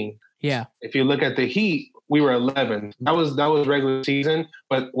defensive team. Yeah. If you look at the Heat, we were 11th. That was regular season.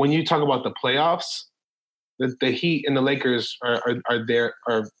 But when you talk about the playoffs, the Heat and the Lakers are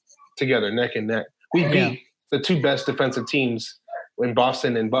together neck and neck. We beat the 2 best defensive teams in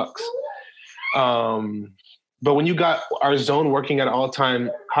Boston and Bucks. But when you got our zone working at an all-time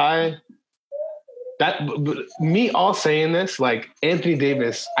high, me all saying this, Anthony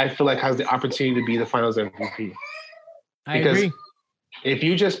Davis, I feel has the opportunity to be the Finals MVP. I agree. If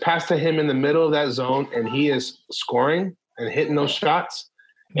you just pass to him in the middle of that zone and he is scoring and hitting those shots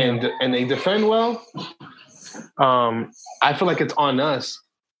and they defend well, I feel it's on us.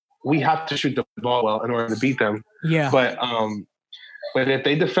 We have to shoot the ball well in order to beat them. Yeah. But if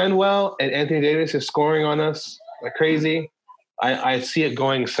they defend well and Anthony Davis is scoring on us like crazy, I see it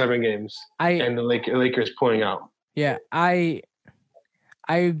going 7 games, and the Lakers pulling out. Yeah, I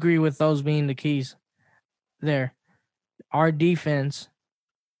agree with those being the keys there. Our defense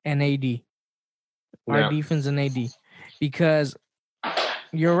and AD. Our defense and AD. Because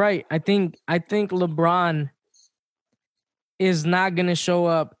you're right. I think LeBron is not going to show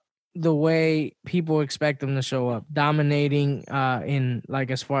up the way people expect him to show up, dominating in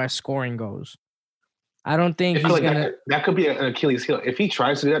like as far as scoring goes. I don't think he's gonna. That could be an Achilles heel if he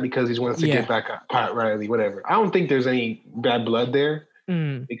tries to do that because he wants to get back at Pat Riley, whatever. I don't think there's any bad blood there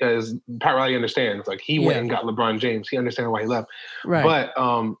because Pat Riley understands. Like he went and got LeBron James. He understands why he left. Right. But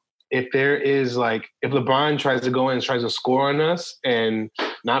if there is if LeBron tries to go in and tries to score on us and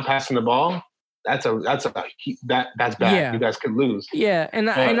not passing the ball, that's bad. Yeah. You guys could lose. Yeah, and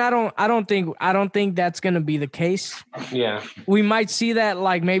I don't think that's gonna be the case. Yeah, we might see that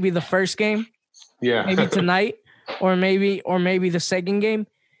like maybe the first game. Yeah, maybe tonight, or maybe the second game,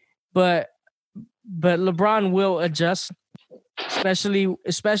 but LeBron will adjust,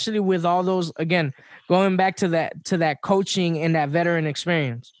 especially with all those, again, going back to that coaching and that veteran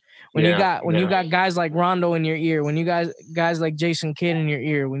experience. When you got guys like Rondo in your ear, when you guys like Jason Kidd in your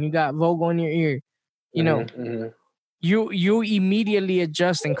ear, when you got Vogel in your ear, you know, you immediately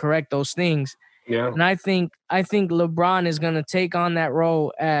adjust and correct those things. Yeah, and I think LeBron is going to take on that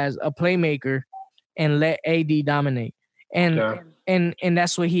role as a playmaker and let AD dominate. And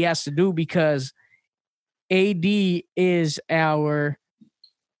that's what he has to do, because AD is that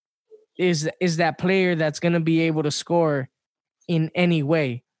player that's going to be able to score in any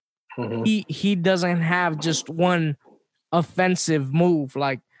way. He doesn't have just one offensive move.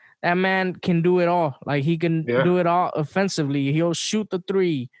 Like, that man can do it all. Like, he can do it all offensively. He'll shoot the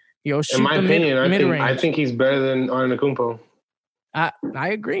three. He'll shoot mid-range. I think he's better than Antetokounmpo. I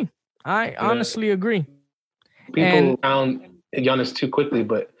agree. I honestly agree. People found Giannis too quickly,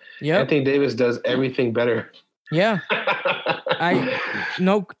 but Anthony Davis does everything better. Yeah.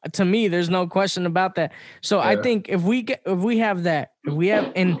 To me, there's no question about that. So I think if we have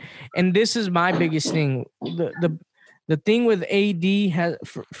and this is my biggest thing. The thing with AD has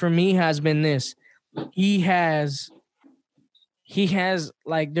for me has been this. He has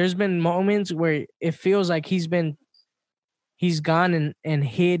like, there's been moments where it feels like he's gone and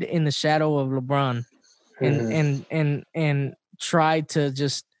hid in the shadow of LeBron and tried to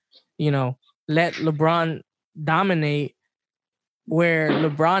just, let LeBron dominate, where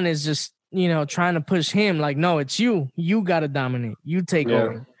LeBron is just, trying to push him like, no, it's you got to dominate. You take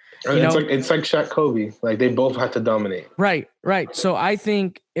over. It's like Shaq Kobe. Like, they both have to dominate. Right. So I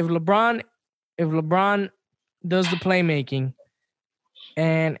think if LeBron does the playmaking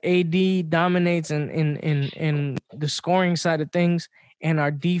and AD dominates in the scoring side of things, and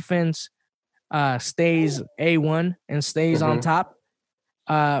our defense stays A1 and stays on top,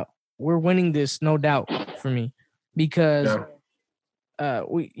 we're winning this, no doubt, for me, because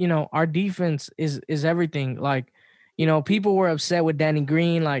our defense is everything. Like, people were upset with Danny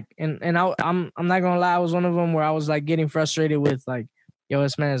Green, like, and I'm not gonna lie, I was one of them where I was like getting frustrated with, like, yo,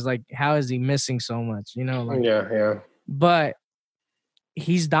 this man is like, how is he missing so much? But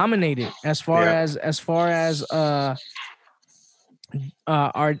he's dominated as far as the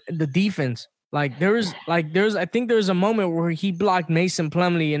defense. Like, I think there was a moment where he blocked Mason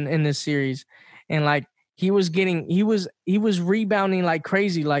Plumlee in this series, and like he was rebounding like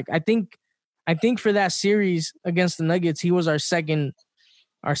crazy. Like, I think for that series against the Nuggets, he was our second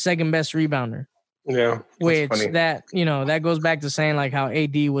best rebounder. Yeah, which funny. That goes back to saying like how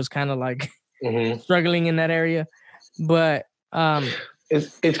AD was kind of like struggling in that area, but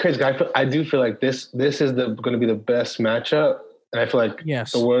it's crazy. I do feel like this is going to be the best matchup. And I feel like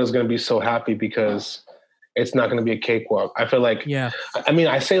the world is going to be so happy because it's not going to be a cakewalk. I feel like, I mean,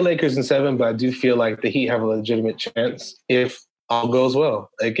 I say Lakers in 7, but I do feel like the Heat have a legitimate chance if all goes well.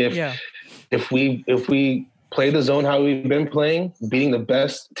 Like, if we play the zone how we've been playing, beating the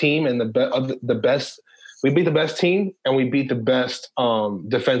best team and the best, we beat the best team and we beat the best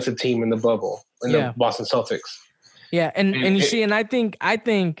defensive team in the bubble, in the Boston Celtics. Yeah, and you see, and I think I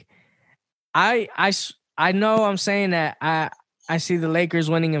know I'm saying that I see the Lakers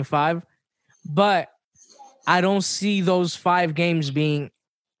winning in 5, but I don't see those 5 games being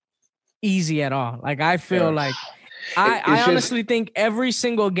easy at all. Like, I feel like I honestly think every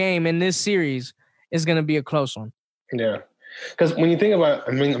single game in this series is going to be a close one. Yeah, because when you think about,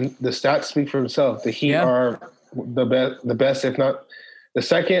 I mean, the stats speak for themselves. The Heat are the best, if not the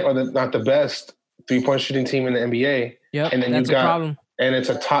second, or not the best 3-point shooting team in the NBA. Yeah, and then that's a problem. And it's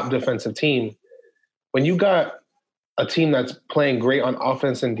a top defensive team. When you got a team that's playing great on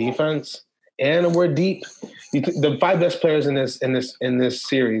offense and defense, and we're deep. The five best players in this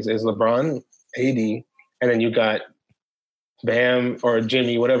series is LeBron, AD, and then you got Bam or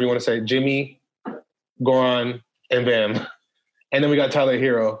Jimmy, whatever you want to say, Jimmy, Goran, and Bam. And then we got Tyler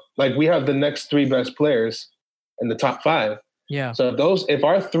Hero. Like, we have the next three best players in the top five. Yeah. So if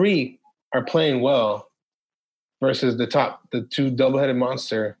our three are playing well versus the two double-headed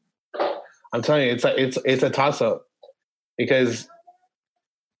monster, I'm telling you, it's a toss-up because,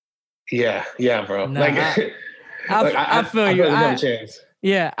 yeah, bro. Nah, I feel you. I have a chance.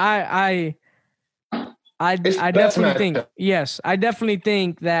 Yeah, I definitely think. Yes, I definitely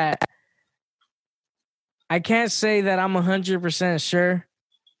think that. I can't say that I'm 100% sure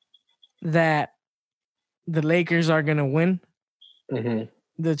that the Lakers are gonna win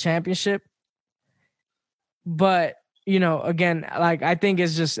the championship, but again, like, I think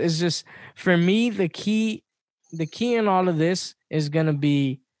it's just for me, the key in all of this is gonna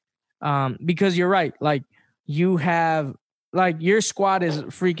be because you're right, like, you have, like, your squad is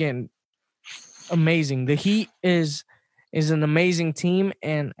freaking amazing. The Heat is an amazing team,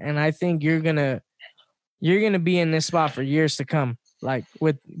 and I think you're gonna be in this spot for years to come, like,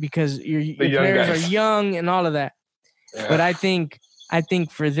 because your players are young and all of that. Yeah. But I think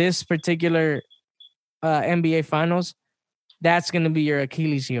for this particular NBA Finals, that's going to be your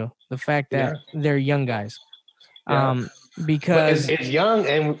Achilles heel, the fact that they're young guys. Yeah. Because it's young,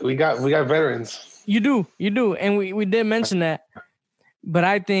 and we got veterans. You do, and we did mention that. But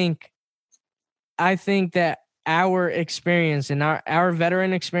I think that our experience and our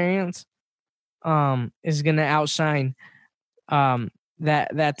veteran experience is gonna outshine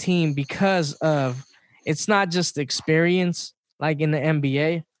that team, because of, it's not just experience like in the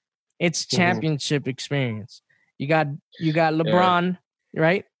NBA, it's championship experience. You got LeBron,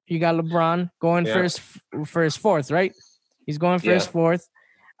 right? You got LeBron going for his fourth, right? He's going for his fourth.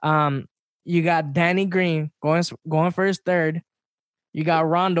 You got Danny Green going for his third. You got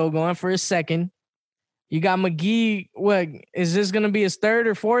Rondo going for his second. You got McGee. What is this going to be, his third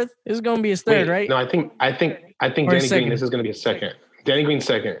or fourth? This is going to be his third, right? No, I think Danny Green. This is going to be his second. Danny Green's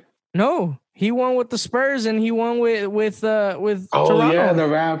second. No, he won with the Spurs, and he won with Toronto. Yeah, the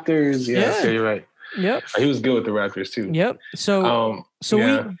Raptors. Yeah, you're right. Yep, he was good with the Raptors too. Yep. So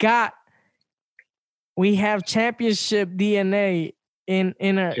we have championship DNA in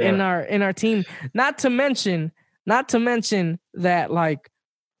our team. Not to mention that, like,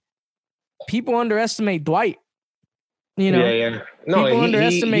 people underestimate Dwight. No, people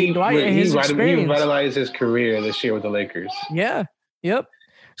underestimate Dwight and his experience. He revitalized his career this year with the Lakers. Yeah. Yep.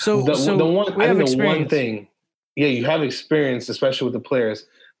 So the one thing, you have experience, especially with the players.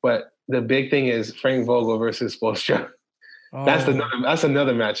 But the big thing is Frank Vogel versus Spoelstra. Oh. That's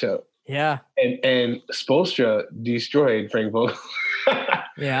another matchup. Yeah. And Spoelstra destroyed Frank Vogel.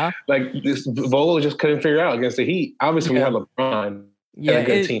 Yeah. Like, this Vogel just couldn't figure out against the Heat. Obviously, we have LeBron. Yeah, a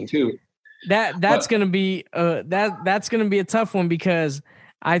good team too. That's gonna be that's gonna be a tough one, because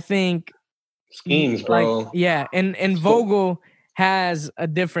I think schemes, bro. Like, and Vogel has a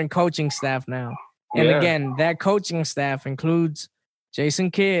different coaching staff now, and again, that coaching staff includes Jason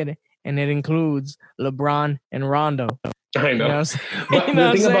Kidd, and it includes LeBron and Rondo. I know. But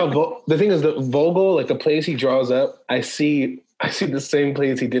the thing is that Vogel, like, the plays he draws up, I see the same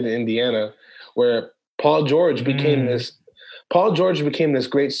plays he did in Indiana, where Paul George became this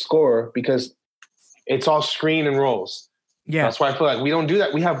great scorer because it's all screen and rolls. Yeah, that's why I feel like we don't do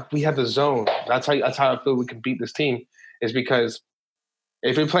that. We have the zone. That's how I feel we can beat this team, is because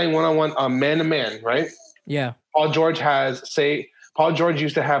if you're playing one-on-one, man to man, right? Yeah. Paul George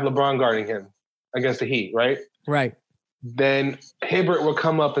used to have LeBron guarding him against the Heat, right? Right. Then Hibbert will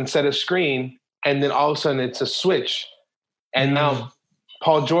come up and set a screen, and then all of a sudden it's a switch, and now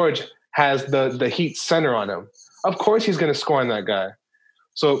Paul George has the Heat center on him. Of course he's going to score on that guy.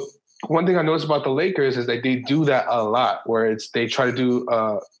 So one thing I noticed about the Lakers is that they do that a lot, where they try to do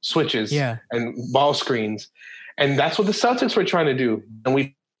switches and ball screens. And that's what the Celtics were trying to do.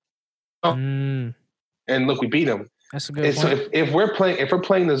 And look, we beat them. That's a good point. So if we're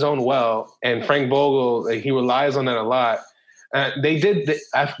playing the zone well, and Frank Vogel, like, he relies on that a lot.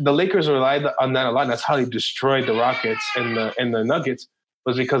 The Lakers relied on that a lot, and that's how they destroyed the Rockets and the Nuggets,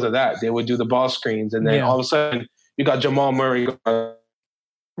 was because of that. They would do the ball screens, and then all of a sudden you got Jamal Murray.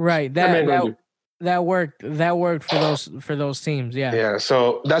 Right. That worked for those teams. Yeah. Yeah.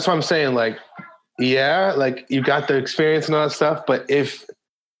 So that's what I'm saying. Like, like, you got the experience and all that stuff, but if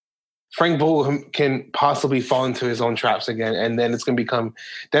Frank Vogel can possibly fall into his own traps again, and then it's going to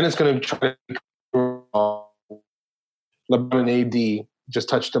try to LeBron and AD just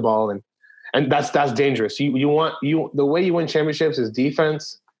touch the ball, and that's dangerous. The way you win championships is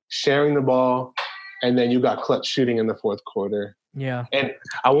defense, sharing the ball, and then you got clutch shooting in the fourth quarter. Yeah. And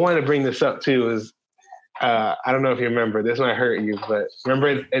I wanted to bring this up too. Is I don't know if you remember, this might hurt you, but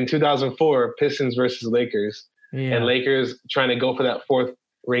remember in 2004, Pistons versus Lakers, and Lakers trying to go for that fourth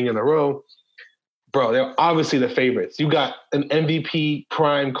ring in a row. Bro, they're obviously the favorites. You got an MVP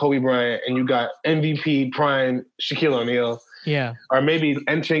prime Kobe Bryant, and you got MVP prime Shaquille O'Neal. Yeah. Or maybe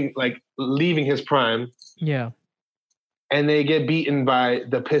leaving his prime. Yeah. And they get beaten by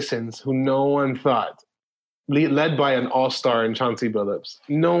the Pistons, who no one thought, led by an all-star in Chauncey Billups.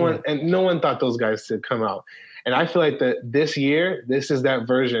 No one thought those guys could come out. And I feel like that this year, this is that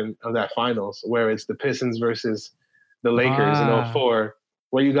version of that finals where it's the Pistons versus the Lakers in 2004,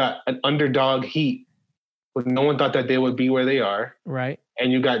 where you got an underdog Heat, but no one thought that they would be where they are. Right.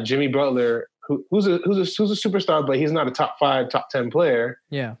 And you got Jimmy Butler, who's a superstar, but he's not a top 5, top 10 player.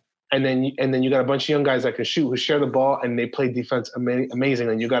 Yeah. And then you got a bunch of young guys that can shoot, who share the ball, and they play defense amazing.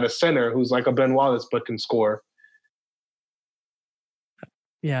 And you got a center who's like a Ben Wallace but can score.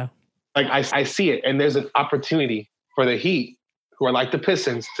 Yeah. Like I see it, and there's an opportunity for the Heat, who are like the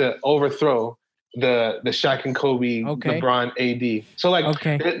Pistons, to overthrow the Shaq and Kobe, LeBron, AD. So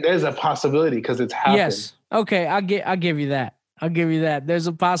there's a possibility because it's happened. Yes. Okay, I'll give you that. I'll give you that. There's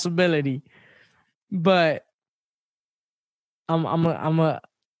a possibility, but I'm gonna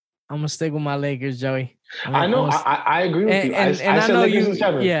stick with my Lakers, Joey. I agree with you. I said know Lakers you. in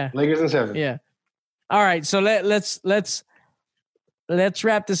 7. Yeah, Lakers in 7. Yeah. All right, so let's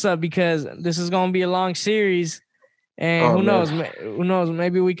wrap this up because this is gonna be a long series, and who knows?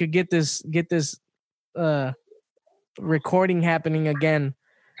 Maybe we could get this recording happening again.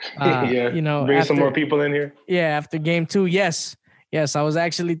 Bring some more people in here. Yeah, after game 2. Yes, I was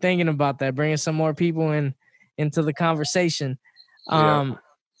actually thinking about that, bringing some more people into the conversation.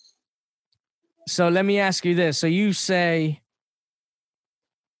 So let me ask you this. So you say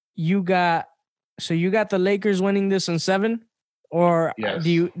you got the Lakers winning this in 7, or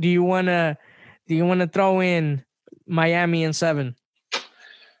do you want to throw in Miami in 7?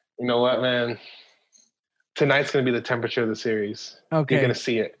 You know what, man? Tonight's going to be the temperature of the series. Okay. You're going to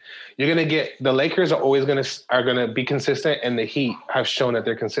see it. You're going to get the Lakers are always going to be consistent, and the Heat have shown that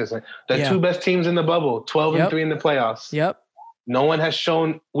they're consistent. The 2 best teams in the bubble, 12-3 in the playoffs. Yep. No one has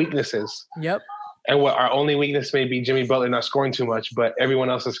shown weaknesses. Yep. And what our only weakness may be Jimmy Butler not scoring too much, but everyone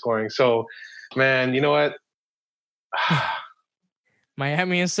else is scoring. So, man, you know what?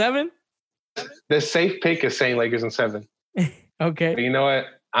 Miami in 7? The safe pick is saying Lakers in 7. Okay. But you know what?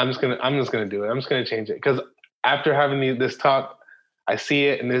 I'm just gonna do it. I'm just gonna change it because after having this talk, I see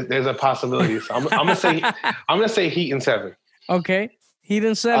it, and there's a possibility. So I'm gonna say Heat in 7. Okay, Heat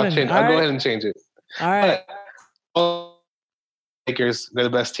in 7. I'll go ahead and change it. All right. But Lakers, they're the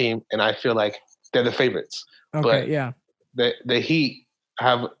best team, and I feel like they're the favorites. Okay. Yeah. The Heat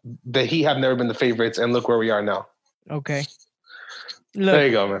have never been the favorites, and look where we are now. Okay. Look, there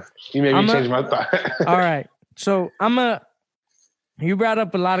you go, man. You made me change my thought. All right. So you brought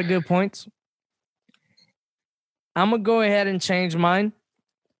up a lot of good points. I'm going to go ahead and change mine.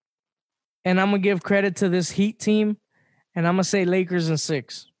 And I'm going to give credit to this Heat team. And I'm going to say Lakers in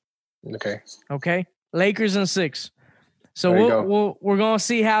 6. Okay. Lakers in 6. So we're going to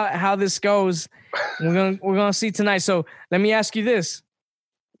see how this goes. We're going to see tonight. So let me ask you this.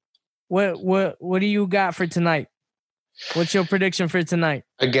 What do you got for tonight? What's your prediction for tonight?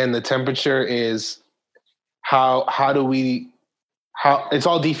 Again, the temperature is how it's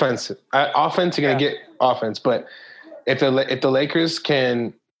all defense. Offense, you're gonna get offense, but if the Lakers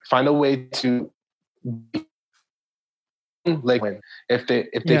can find a way to win, if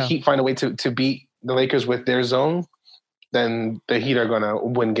the Heat find a way to beat the Lakers with their zone, then the Heat are gonna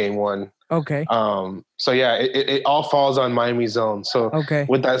win game 1. Okay. So yeah, it all falls on Miami's zone. So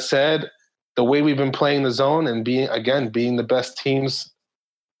with that said, the way we've been playing the zone and being the best teams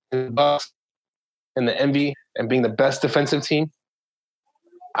in the Bucks and the NBA and being the best defensive team,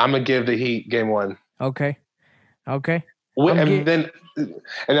 I'm gonna give the Heat game 1. Okay. I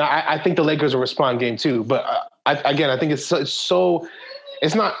think the Lakers will respond game 2. But I think it's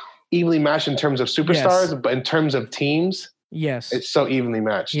not evenly matched in terms of superstars, but in terms of teams, it's so evenly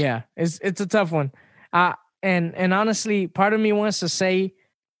matched. Yeah, it's a tough one. And honestly, part of me wants to say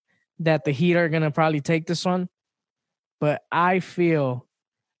that the Heat are gonna probably take this one, but I feel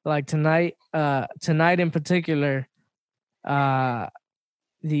like tonight in particular,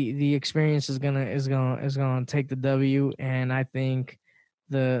 the experience is gonna take the W, and I think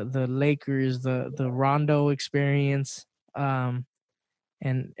the Lakers, the Rondo experience, and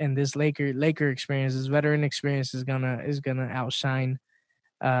this Laker experience, this veteran experience is gonna outshine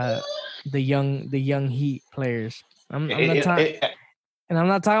the young Heat players. And I'm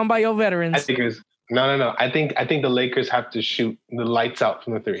not talking about your veterans. No. I think the Lakers have to shoot the lights out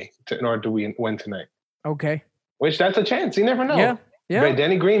from the three in order to win tonight. Okay. Which that's a chance. You never know. Yeah. But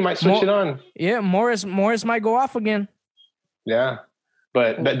Danny Green might switch it on. Yeah, Morris might go off again. Yeah.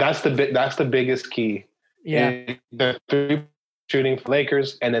 But that's the biggest key. Yeah. The three shooting for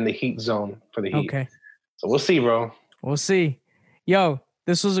Lakers and then the heat zone for the Heat. Okay. So we'll see, bro. We'll see. Yo,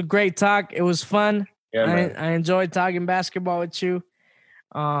 this was a great talk. It was fun. Yeah, man. I enjoyed talking basketball with you.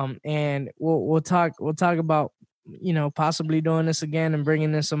 And we'll talk about, possibly doing this again and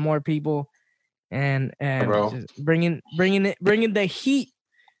bringing in some more people and just bringing the heat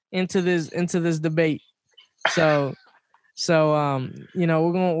into this debate. So we're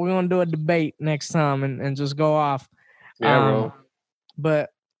going to do a debate next time and just go off. Yeah, bro. But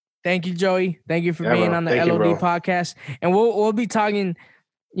thank you, Joey. Thank you for being on the LOD podcast. And we'll be talking,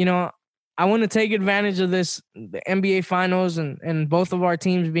 I want to take advantage of the NBA finals and both of our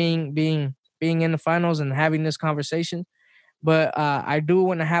teams being in the finals and having this conversation. But I do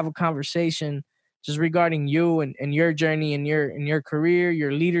want to have a conversation just regarding you and your journey and your career,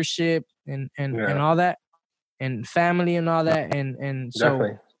 your leadership and all that, and family and all that. And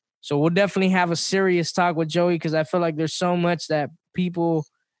definitely. So we'll definitely have a serious talk with Joey, because I feel like there's so much that people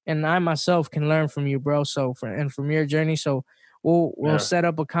and I myself can learn from you, bro. So from your journey. So we'll set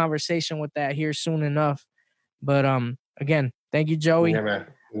up a conversation with that here soon enough. But again, thank you, Joey. Yeah, man.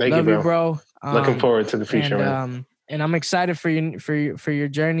 Thank Love you, bro. Looking forward to the future, man. And I'm excited for your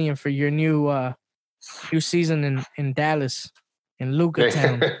journey and for your new season in Dallas, in Luka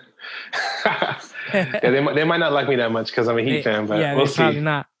Town. Yeah, they might not like me that much because I'm a Heat fan, but we'll see. Probably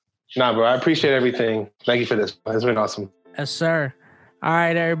not. Nah, bro. I appreciate everything. Thank you for this. It's been awesome. Yes, sir. All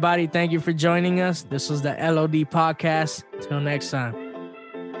right, everybody. Thank you for joining us. This was the LOD podcast. Till next time.